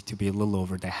just need to be a little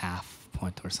over the half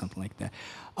point or something like that.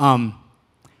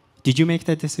 Did you make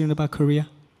that decision about Korea?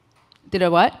 Did I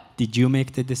what? Did you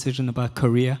make the decision about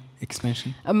Korea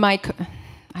expansion? I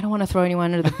don't want to throw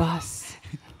anyone under the bus.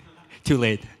 Too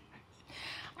late.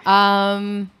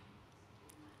 My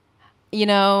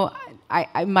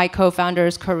co-founder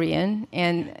is Korean,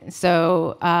 and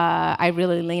so I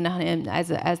really lean on him as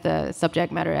the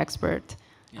subject matter expert.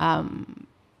 Yeah.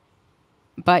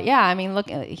 But yeah, I mean, look,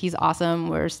 he's awesome.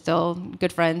 We're still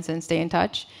good friends and stay in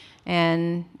touch.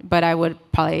 But I would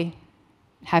probably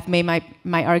have made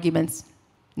my arguments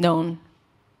known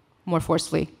more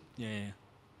forcefully. Yeah.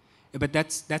 But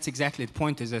that's exactly the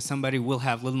point, is that somebody will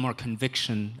have a little more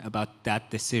conviction about that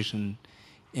decision.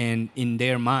 And in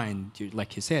their mind,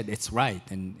 like you said, it's right,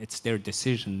 and it's their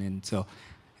decision. And so,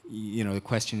 the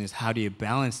question is, how do you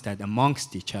balance that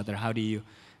amongst each other? How do you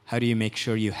make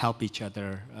sure you help each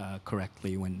other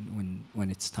correctly when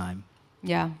it's time?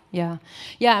 Yeah.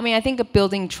 I mean, I think of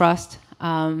building trust,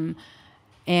 and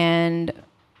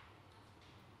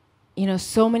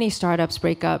so many startups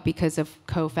break up because of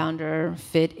co-founder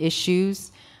fit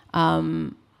issues.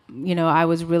 I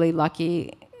was really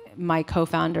lucky. My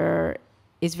co-founder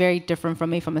is very different from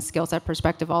me from a skill set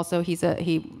perspective. Also, he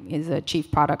is a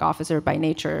chief product officer by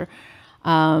nature.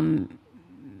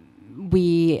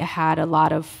 We had a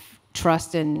lot of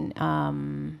trust and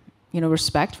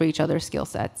respect for each other's skill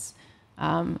sets.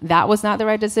 That was not the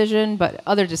right decision, but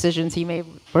other decisions he made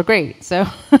were great. So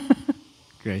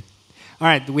great. All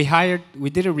right, we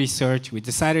did a research. We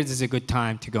decided this is a good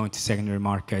time to go into secondary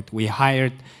market. We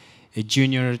hired a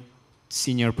junior,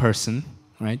 senior person,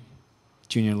 right?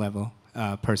 Junior level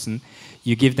person.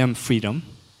 You give them freedom.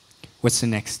 What's the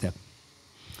next step?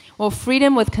 Well,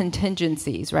 freedom with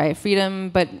contingencies, right? Freedom,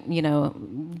 but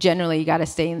generally you got to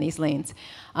stay in these lanes.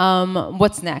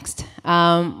 What's next?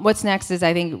 What's next is,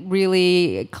 I think,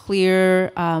 really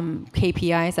clear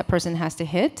KPIs that person has to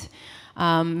hit.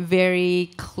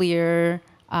 Very clear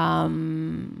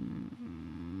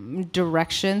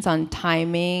directions on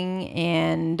timing,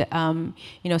 and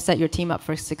set your team up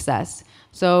for success.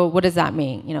 So what does that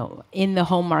mean? In the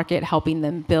home market, helping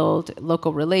them build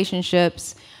local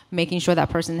relationships, making sure that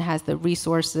person has the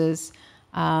resources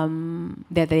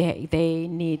that they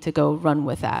need to go run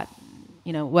with that.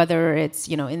 Whether it's,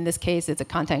 in this case, it's a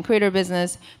content creator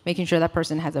business, making sure that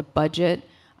person has a budget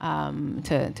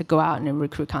to go out and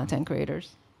recruit content creators.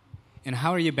 And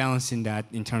how are you balancing that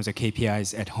in terms of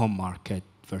KPIs at home market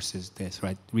versus this,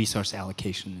 right? Resource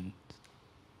allocation.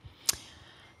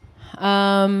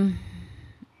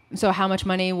 So how much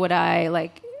money would I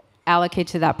allocate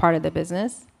to that part of the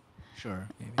business? Sure.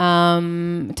 Maybe.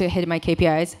 To hit my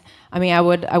KPIs. I mean, I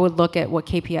would look at what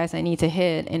KPIs I need to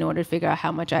hit in order to figure out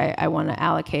how much I want to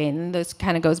allocate. And this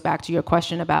kind of goes back to your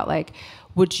question about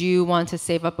would you want to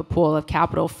save up a pool of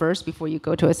capital first before you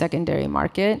go to a secondary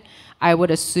market? I would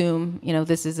assume,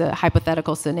 this is a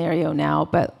hypothetical scenario now,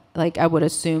 but I would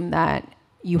assume that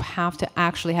you have to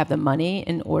actually have the money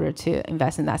in order to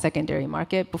invest in that secondary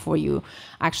market before you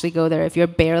actually go there. If you're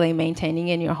barely maintaining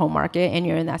in your home market and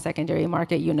you're in that secondary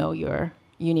market, you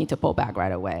need to pull back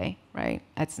right away, right?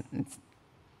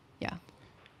 Yeah.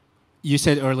 You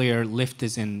said earlier Lyft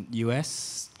is in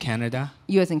US, Canada?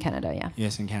 US and Canada, yeah.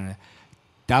 US and Canada.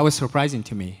 That was surprising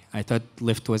to me. I thought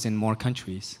Lyft was in more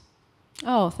countries.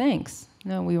 Oh, thanks.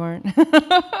 No, we weren't.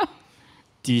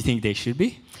 Do you think they should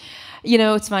be?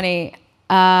 It's funny.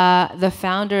 The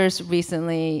founders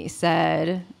recently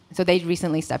said, so they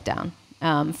recently stepped down.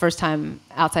 First time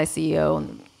outside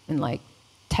CEO in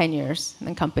 10 years in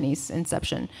the company's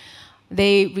inception.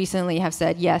 They recently have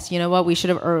said, yes, you know what, we should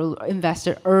have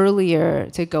invested earlier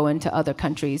to go into other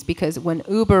countries, because when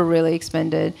Uber really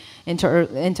expanded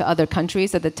into other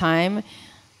countries at the time,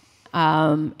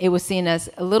 it was seen as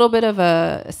a little bit of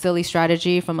a silly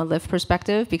strategy from a Lyft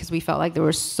perspective, because we felt like there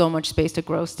was so much space to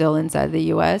grow still inside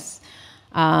the US.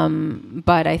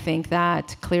 But I think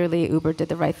that clearly Uber did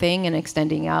the right thing in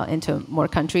extending out into more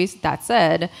countries. That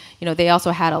said, they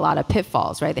also had a lot of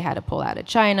pitfalls, right? They had to pull out of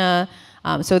China.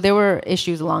 So there were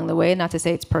issues along the way, not to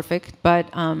say it's perfect, but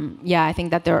I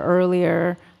think that the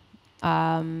earlier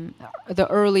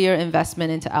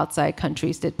investment into outside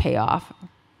countries did pay off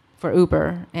for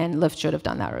Uber, and Lyft should have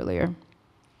done that earlier.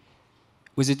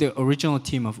 Was it the original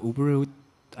team of Uber?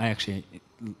 I actually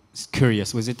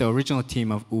curious. Was it the original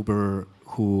team of Uber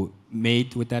who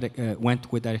went with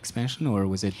that expansion, or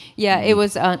was it? Yeah, it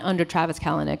was under Travis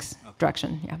Kalanick's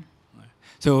direction. Yeah.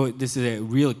 So this is a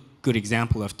real good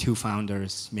example of two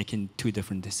founders making two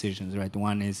different decisions, right?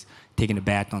 One is taking a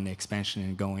bet on the expansion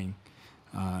and going.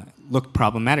 Looked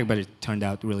problematic, but it turned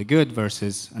out really good,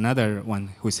 versus another one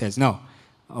who says, no,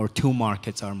 our two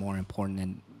markets are more important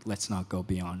and let's not go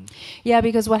beyond. Yeah,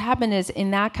 because what happened is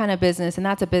in that kind of business, and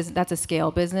that's a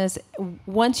scale business,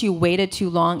 once you waited too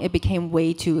long, it became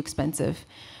way too expensive.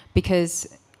 Because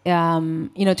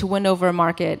to win over a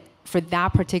market for that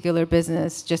particular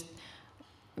business just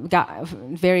got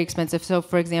very expensive. So,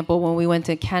 for example, when we went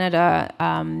to Canada,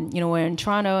 we're in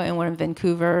Toronto and we're in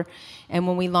Vancouver. And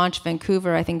when we launched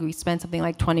Vancouver, I think we spent something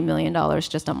like $20 million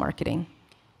just on marketing.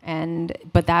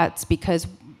 But that's because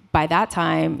by that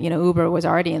time, Uber was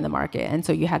already in the market. And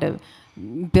so you had to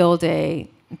build a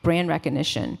brand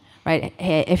recognition, right?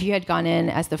 If you had gone in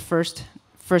as the first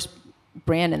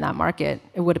brand in that market,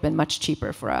 it would have been much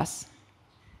cheaper for us.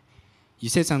 You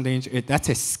said something, that's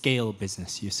a scale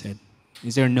business, you said.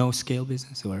 Is there no scale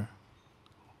business, or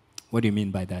what do you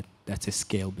mean by that? That's a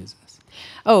scale business.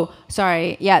 Oh,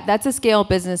 sorry. Yeah, that's a scale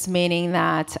business, meaning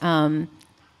that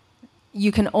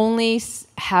you can only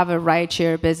have a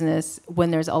rideshare business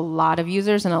when there's a lot of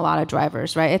users and a lot of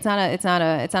drivers, right? It's not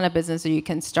a business that you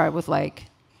can start with like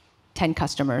 10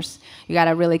 customers. You got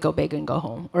to really go big and go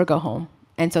home.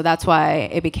 And so that's why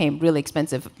it became really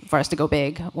expensive for us to go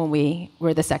big when we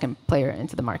were the second player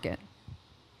into the market.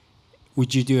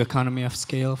 Would you do economy of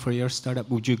scale for your startup?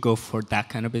 Would you go for that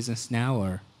kind of business now,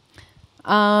 or?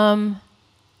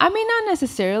 Not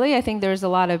necessarily. I think there's a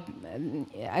lot of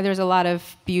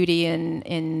beauty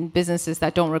in businesses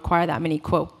that don't require that many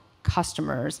quote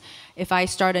customers. If I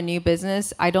start a new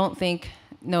business, I don't think,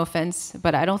 no offense,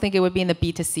 but I don't think it would be in the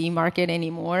B2C market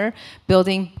anymore.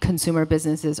 Building consumer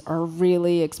businesses are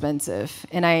really expensive.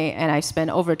 And I've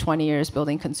spent over 20 years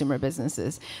building consumer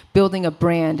businesses. Building a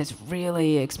brand is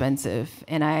really expensive.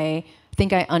 And I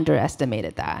think I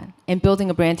underestimated that. And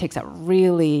building a brand takes a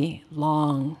really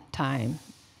long time.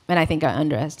 And I think I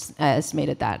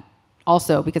underestimated that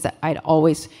also, because I'd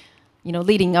always,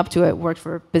 leading up to it, worked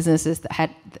for businesses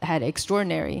that had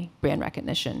extraordinary brand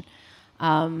recognition.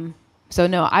 So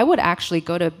no, I would actually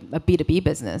go to a B2B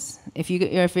business. If you're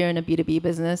in a B2B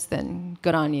business, then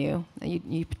good on you.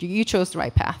 You chose the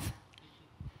right path.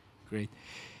 Great.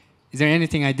 Is there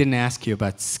anything I didn't ask you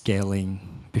about scaling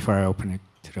before I open it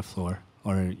to the floor,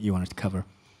 or you wanted to cover?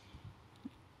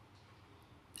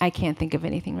 I can't think of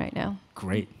anything right now.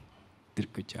 Great. Did a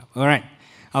good job. All right.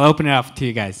 I'll open it up to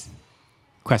you guys.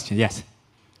 Question, yes?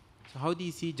 So how do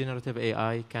you see generative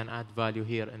AI can add value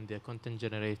here in the content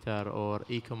generator or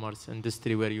e-commerce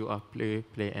industry where you are play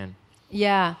in?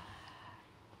 Yeah.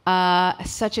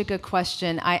 Such a good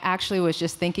question. I actually was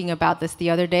just thinking about this the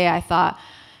other day. I thought,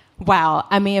 wow,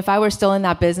 if I were still in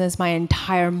that business, my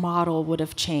entire model would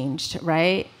have changed,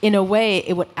 right? In a way,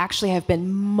 it would actually have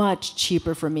been much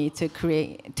cheaper for me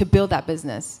to build that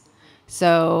business.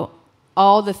 So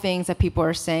all the things that people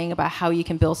are saying about how you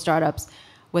can build startups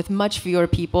with much fewer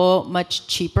people, much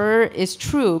cheaper, is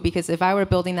true. Because if I were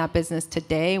building that business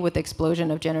today with the explosion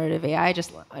of generative AI,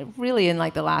 just really in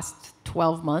like the last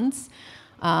 12 months,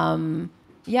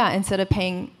 instead of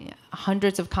paying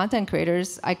hundreds of content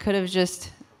creators, I could have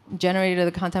just generated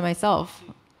the content myself.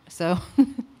 So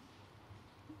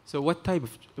what type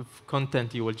of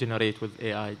content you will generate with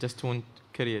AI? Just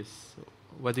curious,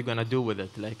 what are you gonna do with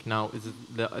it? Like now, is it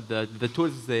the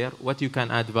tools is there? What you can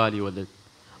add value with it?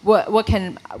 What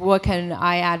can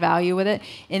I add value with it?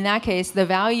 In that case, the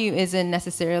value isn't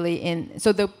necessarily in.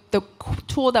 So the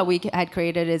tool that we had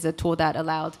created is a tool that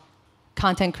allowed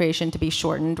content creation to be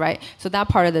shortened, right? So that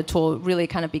part of the tool really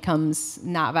kind of becomes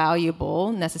not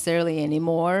valuable necessarily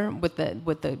anymore with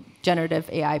the generative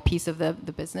AI piece of the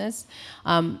business.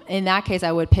 In that case,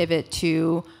 I would pivot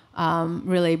to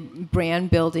really brand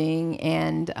building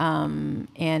and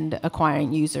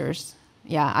acquiring users.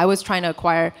 Yeah, I was trying to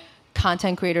acquire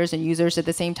content creators and users at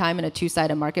the same time in a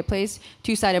two-sided marketplace.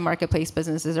 Two-sided marketplace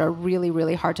businesses are really,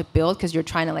 really hard to build because you're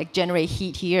trying to like generate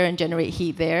heat here and generate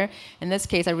heat there. In this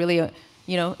case, I really,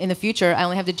 in the future, I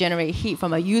only have to generate heat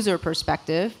from a user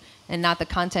perspective and not the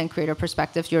content creator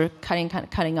perspective. You're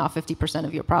cutting off 50%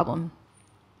 of your problem.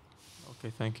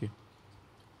 Okay, thank you.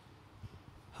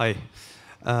 Hi.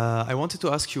 I wanted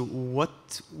to ask you,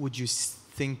 what would you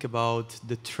think about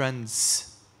the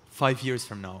trends 5 years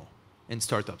from now in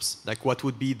startups? Like, what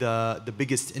would be the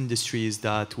biggest industries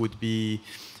that would be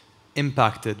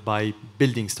impacted by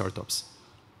building startups?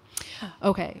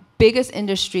 Okay, biggest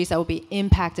industries that will be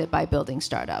impacted by building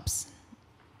startups.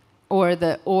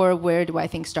 or where do I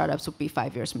think startups will be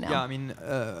 5 years from now? Yeah, I mean,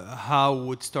 how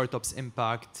would startups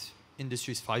impact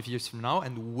industries 5 years from now,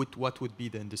 and what would be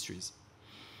the industries?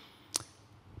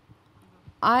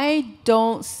 I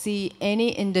don't see any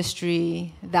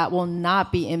industry that will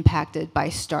not be impacted by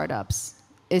startups,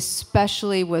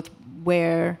 especially with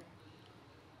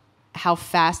how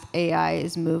fast AI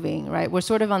is moving, right? We're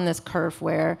sort of on this curve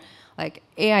where like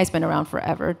AI's been around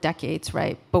forever, decades,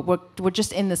 right? But we're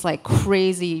just in this like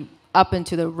crazy up and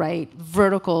to the right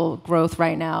vertical growth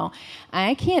right now.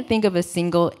 And I can't think of a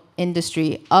single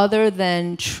industry other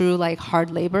than true like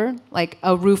hard labor, like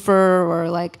a roofer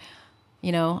or like,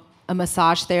 you know, a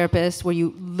massage therapist where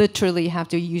you literally have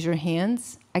to use your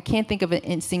hands. I can't think of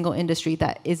a single industry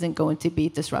that isn't going to be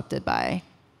disrupted by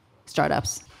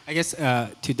startups. I guess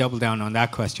to double down on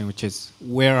that question, which is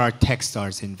where are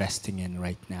Techstars investing in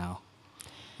right now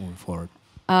moving forward?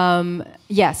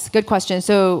 Yes, good question.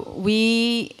 So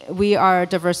we are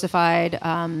diversified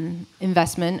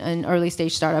investment in early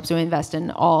stage startups. We invest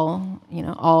in all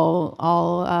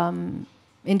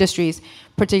industries,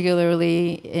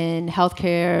 particularly in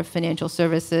healthcare, financial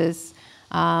services,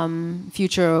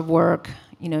 future of work.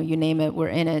 You know, you name it, we're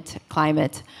in it.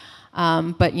 Climate,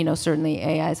 but you know, certainly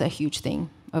AI is a huge thing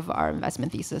of our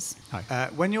investment thesis.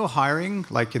 When you're hiring,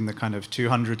 like in the kind of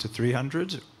 200 to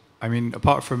 300. I mean,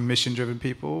 apart from mission-driven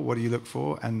people, what do you look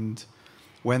for? And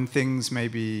when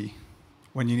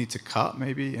you need to cut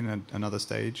maybe in another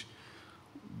stage,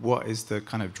 what is the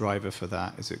kind of driver for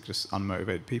that? Is it just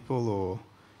unmotivated people or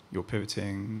you're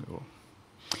pivoting? Or?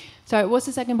 Sorry, what's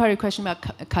the second part of your question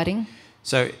about cutting?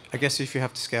 So I guess if you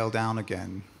have to scale down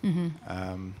again,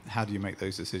 how do you make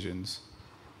those decisions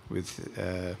with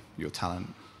your talent?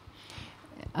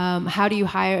 How do you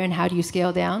hire and how do you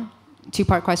scale down?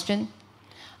 Two-part question.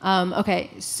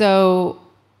 Okay, so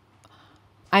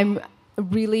I'm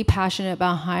really passionate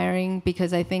about hiring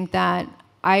because I think that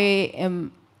I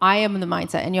am the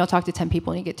mindset, and you'll talk to 10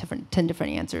 people and you get 10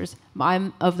 different answers.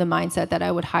 I'm of the mindset that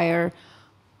I would hire,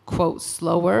 quote,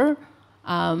 slower,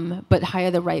 but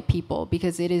hire the right people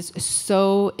because it is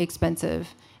so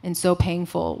expensive and so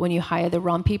painful when you hire the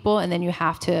wrong people and then you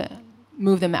have to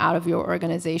move them out of your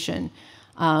organization.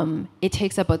 It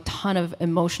takes up a ton of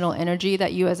emotional energy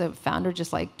that you as a founder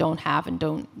just like don't have and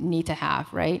don't need to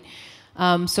have, right?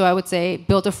 So I would say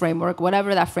build a framework,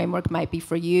 whatever that framework might be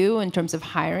for you in terms of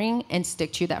hiring, and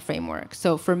stick to that framework.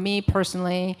 So for me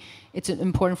personally, it's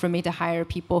important for me to hire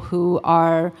people who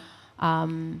are,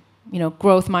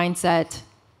 growth mindset,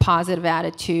 positive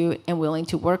attitude, and willing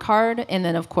to work hard, and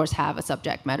then of course have a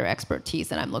subject matter expertise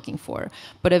that I'm looking for.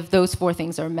 But if those four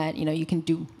things are met, you can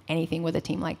do anything with a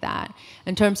team like that.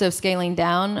 In terms of scaling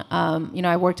down,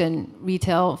 I worked in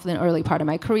retail for the early part of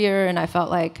my career, and I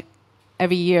felt like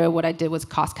every year what I did was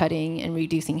cost cutting and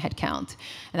reducing headcount,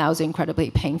 and that was incredibly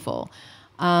painful.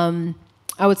 I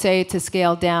would say to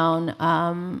scale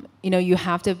down, you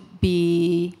have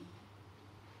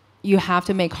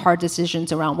to make hard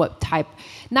decisions around what type,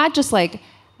 not just like,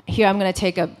 here I'm going to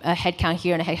take a headcount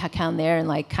here and a headcount there and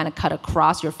like kind of cut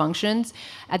across your functions.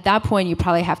 At that point, you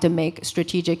probably have to make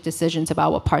strategic decisions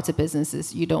about what parts of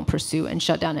businesses you don't pursue and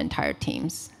shut down entire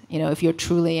teams. If you're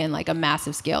truly in like a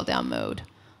massive scale down mode,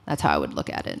 that's how I would look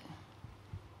at it.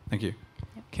 Thank you.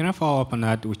 Can I follow up on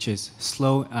that, which is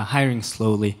hiring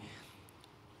slowly?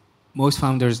 Most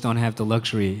founders don't have the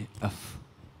luxury of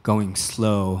going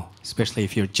slow, especially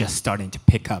if you're just starting to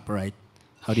pick up, right?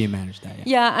 How do you manage that?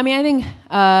 Yeah, I mean, I think,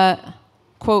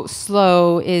 quote,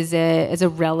 slow is a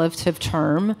relative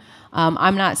term.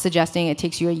 I'm not suggesting it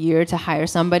takes you a year to hire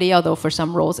somebody, although for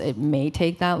some roles it may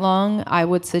take that long. I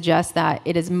would suggest that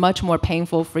it is much more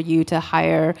painful for you to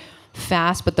hire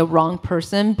fast but the wrong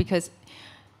person, because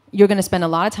you're going to spend a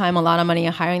lot of time, a lot of money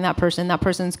hiring that person. That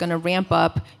person's going to ramp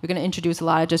up. You're going to introduce a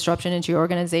lot of disruption into your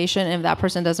organization. And if that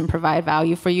person doesn't provide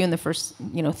value for you in the first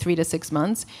 3 to 6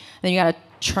 months, then you got to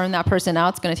churn that person out.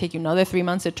 It's going to take you another 3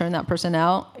 months to turn that person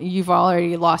out. You've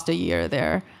already lost a year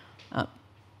there.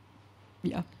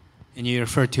 Yeah. And you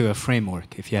refer to a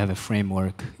framework. If you have a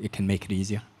framework, it can make it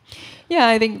easier. Yeah,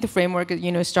 I think the framework,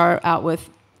 start out with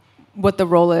what the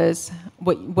role is,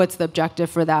 what's the objective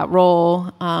for that role.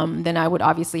 Then I would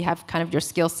obviously have kind of your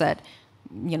skill set.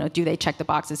 Do they check the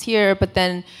boxes here? But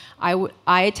then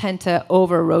I tend to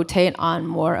over-rotate on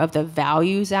more of the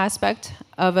values aspect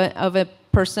of a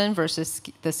person versus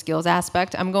the skills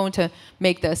aspect. I'm going to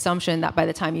make the assumption that by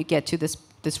the time you get to this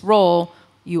role,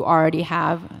 you already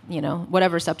have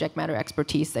whatever subject matter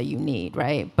expertise that you need,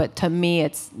 right? But to me,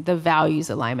 it's the values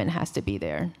alignment has to be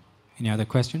there. Any other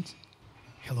questions?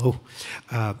 Hello.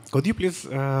 Could you please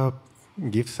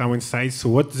give some insights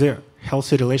what the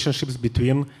healthy relationships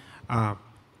between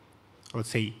let's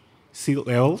say,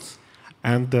 C-levels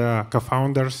and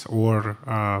co-founders or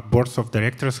boards of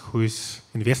directors who is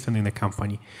investing in a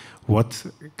company, what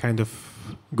kind of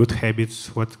good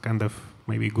habits, what kind of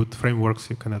maybe good frameworks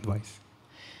you can advise?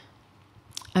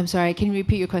 I'm sorry, can you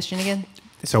repeat your question again?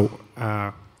 So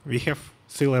we have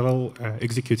C-level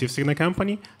executives in a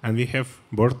company, and we have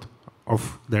board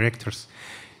of directors.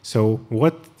 So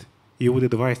what you would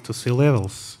advise to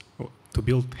C-levels to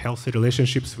build healthy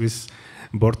relationships with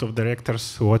board of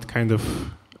directors? What kind of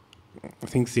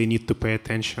things they need to pay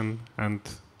attention and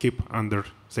keep under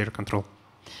their control?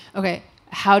 Okay,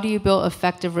 how do you build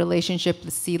effective relationship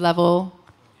with C-level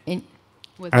in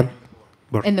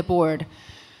the board?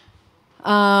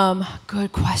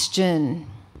 Good question.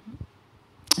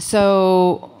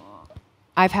 So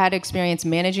I've had experience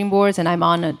managing boards, and I'm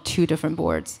on 2 different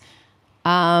boards.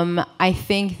 I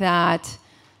think that,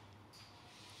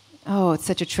 it's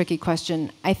such a tricky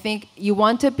question. I think you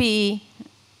want to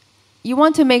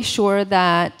make sure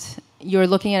that you're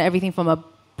looking at everything from a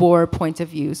board point of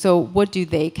view. So what do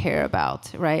they care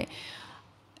about, right?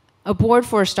 A board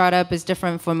for a startup is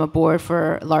different from a board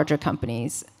for larger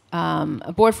companies.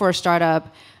 A board for a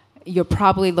startup, you're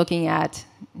probably looking at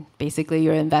basically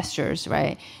your investors,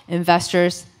 right?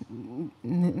 Investors,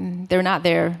 they're not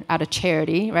there out of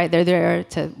charity, right? They're there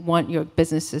to want your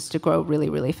businesses to grow really,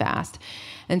 really fast.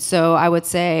 And so I would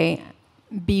say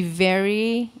be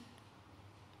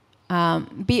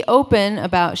open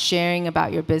about sharing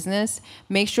about your business.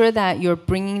 Make sure that you're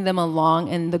bringing them along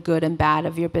in the good and bad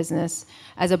of your business.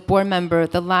 As a board member,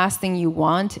 the last thing you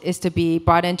want is to be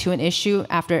brought into an issue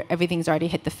after everything's already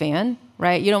hit the fan,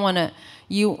 right? You don't want to.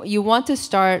 You want to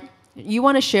start. You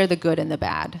want to share the good and the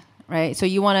bad, right? So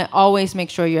you want to always make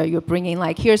sure you're bringing,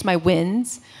 like, here's my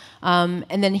wins, and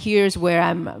then here's where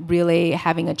I'm really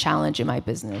having a challenge in my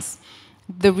business.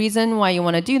 The reason why you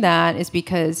want to do that is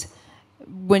because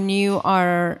when you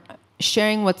are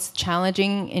sharing what's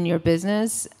challenging in your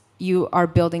business, you are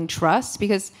building trust,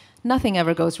 because nothing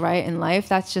ever goes right in life.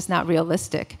 That's just not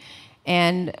realistic.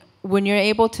 And when you're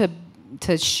able to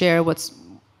share what's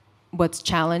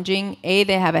challenging, A,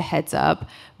 they have a heads up,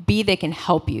 B, they can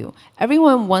help you.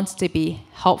 Everyone wants to be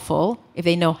helpful if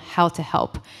they know how to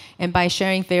help. And by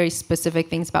sharing very specific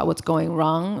things about what's going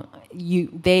wrong,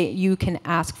 you can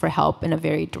ask for help in a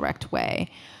very direct way.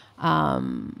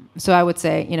 So I would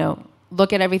say,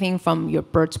 look at everything from your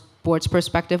board's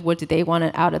perspective. What do they want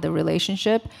out of the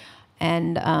relationship?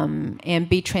 And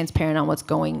be transparent on what's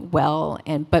going well,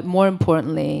 but more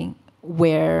importantly,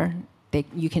 where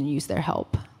you can use their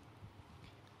help.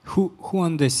 Who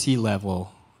on the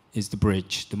C-level is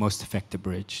the most effective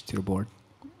bridge to the board?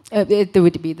 It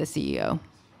would be the CEO,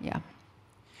 yeah.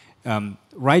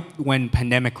 Right when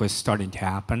pandemic was starting to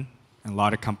happen, and a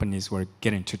lot of companies were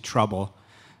getting into trouble,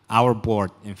 our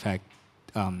board, in fact,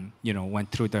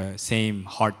 went through the same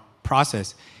hard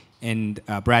process. And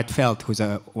Brad Felt, who's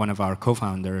one of our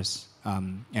co-founders,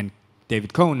 and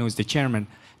David Cohen, who's the chairman,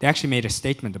 they actually made a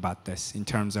statement about this in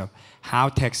terms of how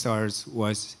Techstars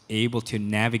was able to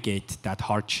navigate that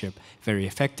hardship very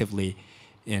effectively,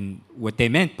 and what they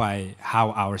meant by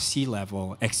how our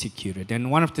C-level executed. And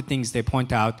one of the things they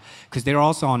point out, because they're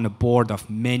also on the board of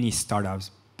many startups,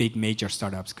 big major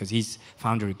startups, because he's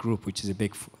Foundry Group, which is a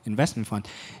big investment fund,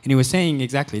 and he was saying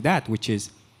exactly that, which is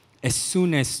as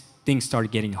soon as things started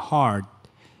getting hard,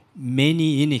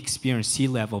 many inexperienced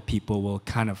C-level people will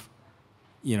kind of,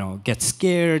 get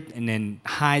scared and then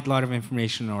hide a lot of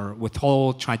information or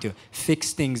withhold, try to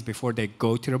fix things before they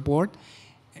go to the board.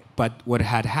 But what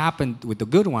had happened with the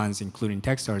good ones, including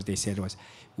Techstars, they said was,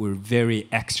 we're very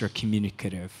extra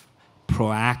communicative,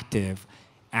 proactive,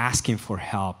 asking for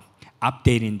help,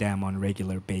 updating them on a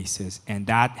regular basis, and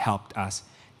that helped us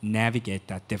navigate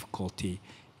that difficulty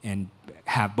and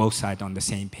have both sides on the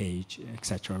same page,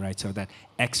 etc. Right? So that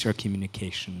extra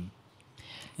communication.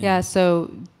 Yeah.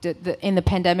 So in the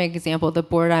pandemic example, the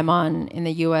board I'm on in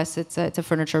the U.S., it's a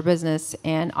furniture business,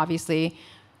 and obviously,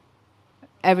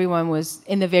 everyone was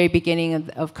in the very beginning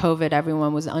of COVID.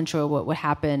 Everyone was unsure what would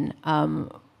happen.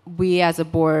 We as a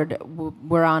board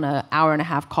were on an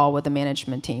hour-and-a-half call with the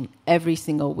management team every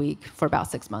single week for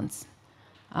about 6 months,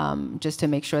 just to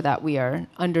make sure that we are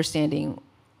understanding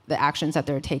the actions that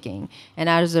they're taking. And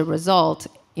as a result,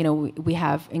 we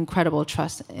have incredible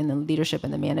trust in the leadership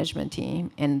and the management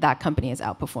team, and that company has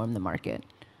outperformed the market.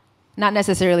 Not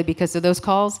necessarily because of those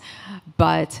calls,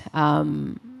 but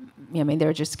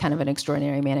they're just kind of an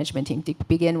extraordinary management team to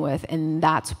begin with, and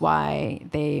that's why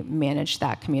they manage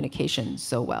that communication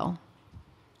so well.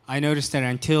 I noticed that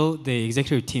until the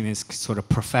executive team is sort of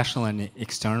professional and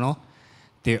external,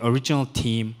 the original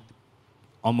team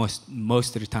almost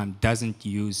most of the time doesn't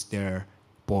use their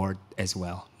board as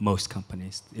well. Most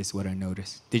companies is what I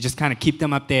noticed. They just kind of keep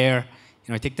them up there,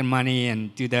 take their money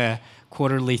and do the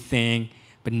quarterly thing,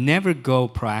 but never go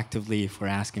proactively for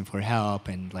asking for help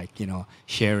and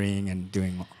sharing and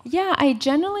doing. Yeah, I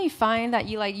generally find that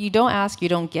you don't ask, you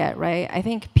don't get, right? I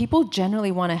think people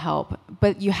generally want to help,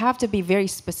 but you have to be very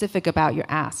specific about your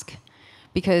ask,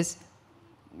 because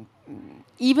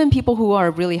even people who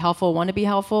are really helpful, want to be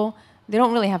helpful, they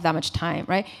don't really have that much time,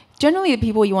 right? Generally, the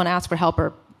people you want to ask for help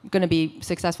are going to be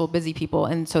successful, busy people,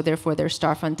 and so therefore they're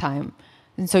starved on time.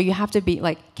 And so you have to be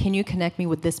like, can you connect me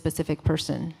with this specific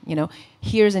person?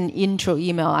 Here's an intro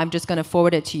email. I'm just going to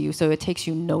forward it to you, so it takes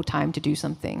you no time to do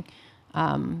something.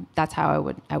 That's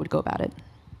how I would go about it.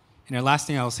 And the last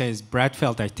thing I'll say is Brad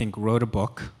Feld, I think, wrote a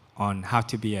book on how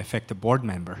to be an effective board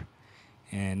member.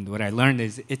 And what I learned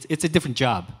is it's a different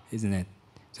job, isn't it?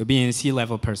 So being a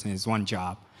C-level person is one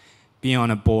job. Being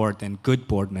on a board and good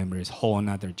board member is a whole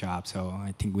another job. So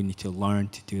I think we need to learn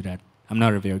to do that. I'm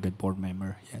not a very good board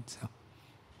member yet. So,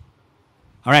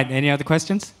 all right, any other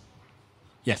questions?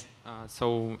 Yes.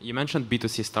 So you mentioned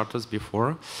B2C startups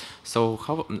before. So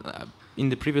how, in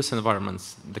the previous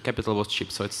environments, the capital was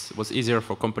cheap, so it was easier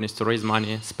for companies to raise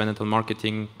money, spend it on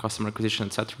marketing, customer acquisition,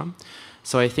 etc.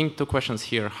 So I think two questions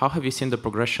here. How have you seen the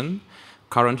progression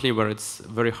currently, where it's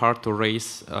very hard to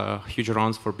raise huge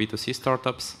rounds for B2C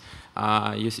startups?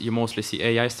 You mostly see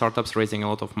AI startups raising a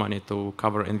lot of money to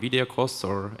cover NVIDIA costs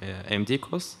or AMD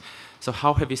costs. So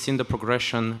how have you seen the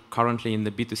progression currently in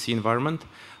the B2C environment?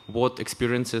 What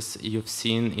experiences you've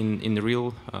seen in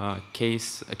real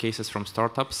cases from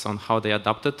startups on how they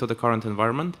adapted to the current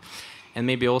environment? And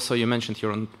maybe also you mentioned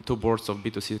here on two boards of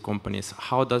B2C companies,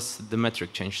 how does the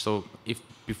metric change? So if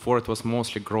before it was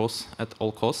mostly growth at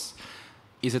all costs,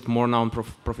 is it more now on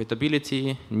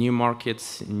profitability, new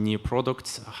markets, new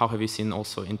products? How have you seen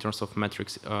also in terms of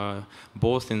metrics,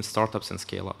 both in startups and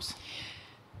scale-ups?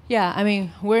 Yeah, I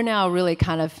mean, we're now really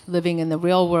kind of living in the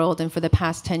real world, and for the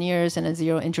past 10 years in a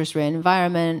zero interest rate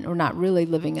environment, we're not really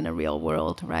living in a real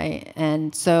world, right?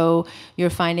 And so you're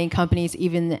finding companies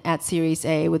even at Series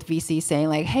A with VC saying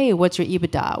like, hey, what's your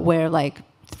EBITDA? Where like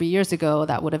 3 years ago,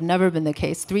 that would have never been the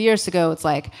case. 3 years ago, it's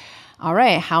like, all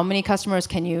right, how many customers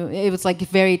can you, it was like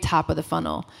very top of the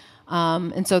funnel.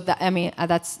 And so that, I mean,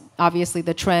 that's obviously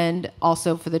the trend.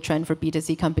 Also for the trend for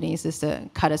B2C companies is to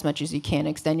cut as much as you can,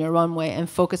 extend your runway, and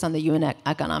focus on the unit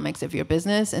economics of your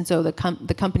business. And so the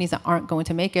companies that aren't going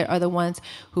to make it are the ones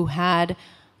who had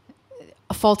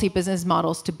faulty business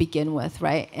models to begin with,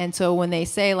 right? And so when they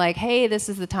say like, hey, this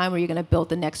is the time where you're going to build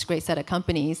the next great set of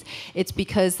companies, it's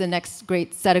because the next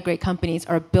great set of great companies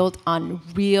are built on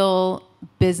real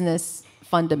business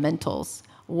fundamentals,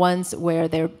 ones where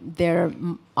their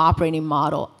operating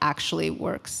model actually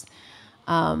works.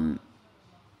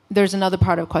 There's another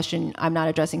part of the question I'm not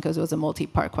addressing because it was a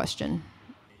multi-part question.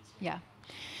 Yeah.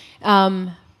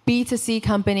 B2C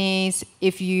companies,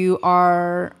 if you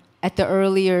are at the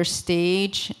earlier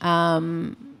stage,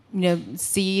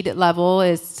 seed level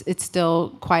it's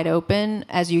still quite open.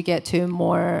 As you get to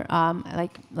more,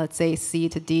 like let's say C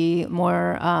to D,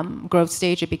 more growth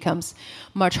stage, it becomes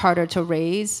much harder to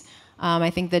raise. I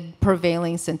think the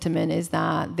prevailing sentiment is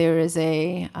that there is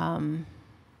a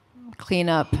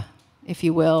cleanup, if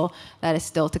you will, that is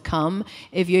still to come.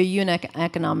 If your unit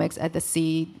economics at the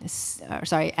C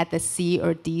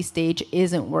or D stage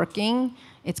isn't working,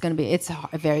 it's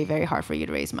very, very hard for you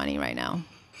to raise money right now.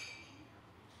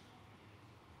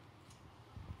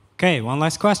 Okay, one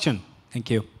last question.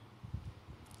 Thank you.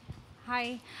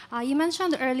 Hi. You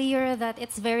mentioned earlier that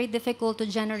it's very difficult to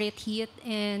generate heat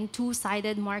in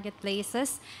two-sided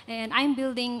marketplaces. And I'm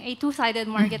building a two-sided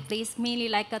marketplace, mainly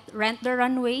like a rent the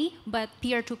runway, but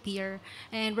peer-to-peer.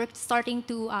 And we're starting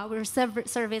to,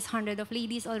 service hundreds of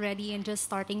ladies already and just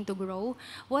starting to grow.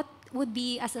 What would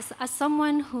be, as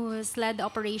someone who's led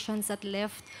operations at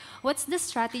Lyft, what's the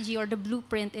strategy or the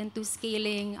blueprint into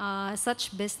scaling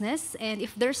such business? And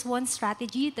if there's one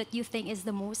strategy that you think is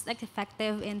the most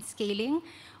effective in scaling,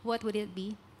 what would it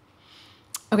be?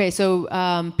 Okay, so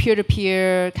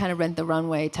peer-to-peer, kind of rent the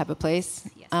runway type of place.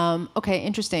 Yes. Okay,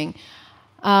 interesting.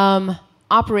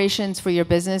 Operations for your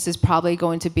business is probably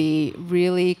going to be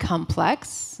really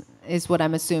complex, is what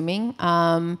I'm assuming.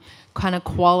 Kind of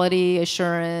quality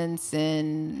assurance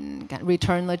and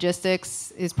return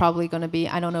logistics is probably going to be,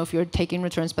 I don't know if you're taking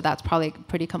returns, but that's probably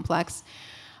pretty complex.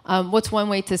 What's one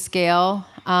way to scale?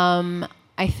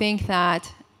 I think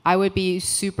that I would be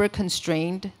super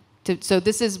constrained. So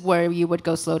this is where you would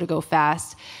go slow to go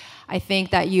fast. I think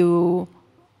that you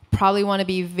probably want to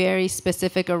be very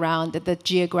specific around the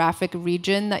geographic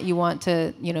region that you want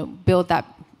to, build that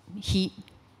heat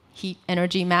heat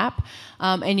energy map.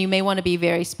 And you may want to be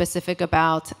very specific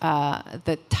about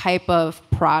the type of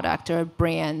product or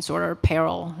brands or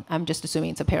apparel. I'm just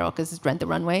assuming it's apparel because it's Rent the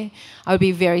Runway. I would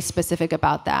be very specific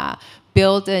about that.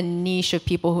 Build a niche of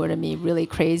people who are going to be really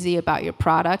crazy about your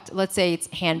product. Let's say it's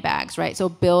handbags, right?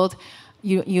 So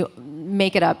you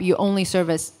make it up. You only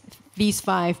service these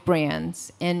 5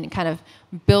 brands and kind of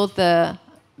build the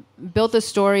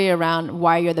story around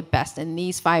why you're the best in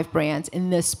these 5 brands in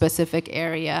this specific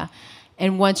area.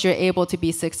 And once you're able to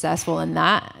be successful in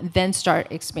that, then start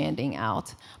expanding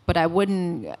out. But I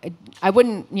wouldn't,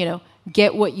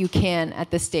 get what you can at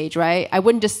this stage, right? I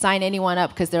wouldn't just sign anyone up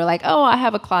because they're like, oh, I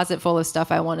have a closet full of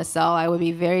stuff I want to sell. I would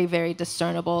be very, very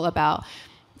discernible about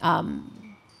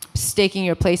staking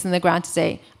your place in the ground to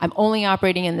say, I'm only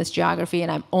operating in this geography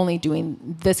and I'm only doing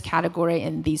this category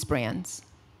in these brands.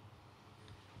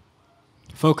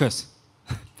 Focus.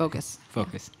 Focus.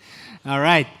 Focus. All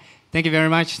right. Thank you very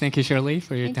much. Thank you, Shirley,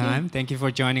 for your time. You. Thank you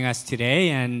for joining us today,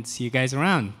 and see you guys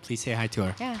around. Please say hi to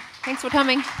her. Yeah. Thanks for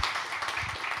coming.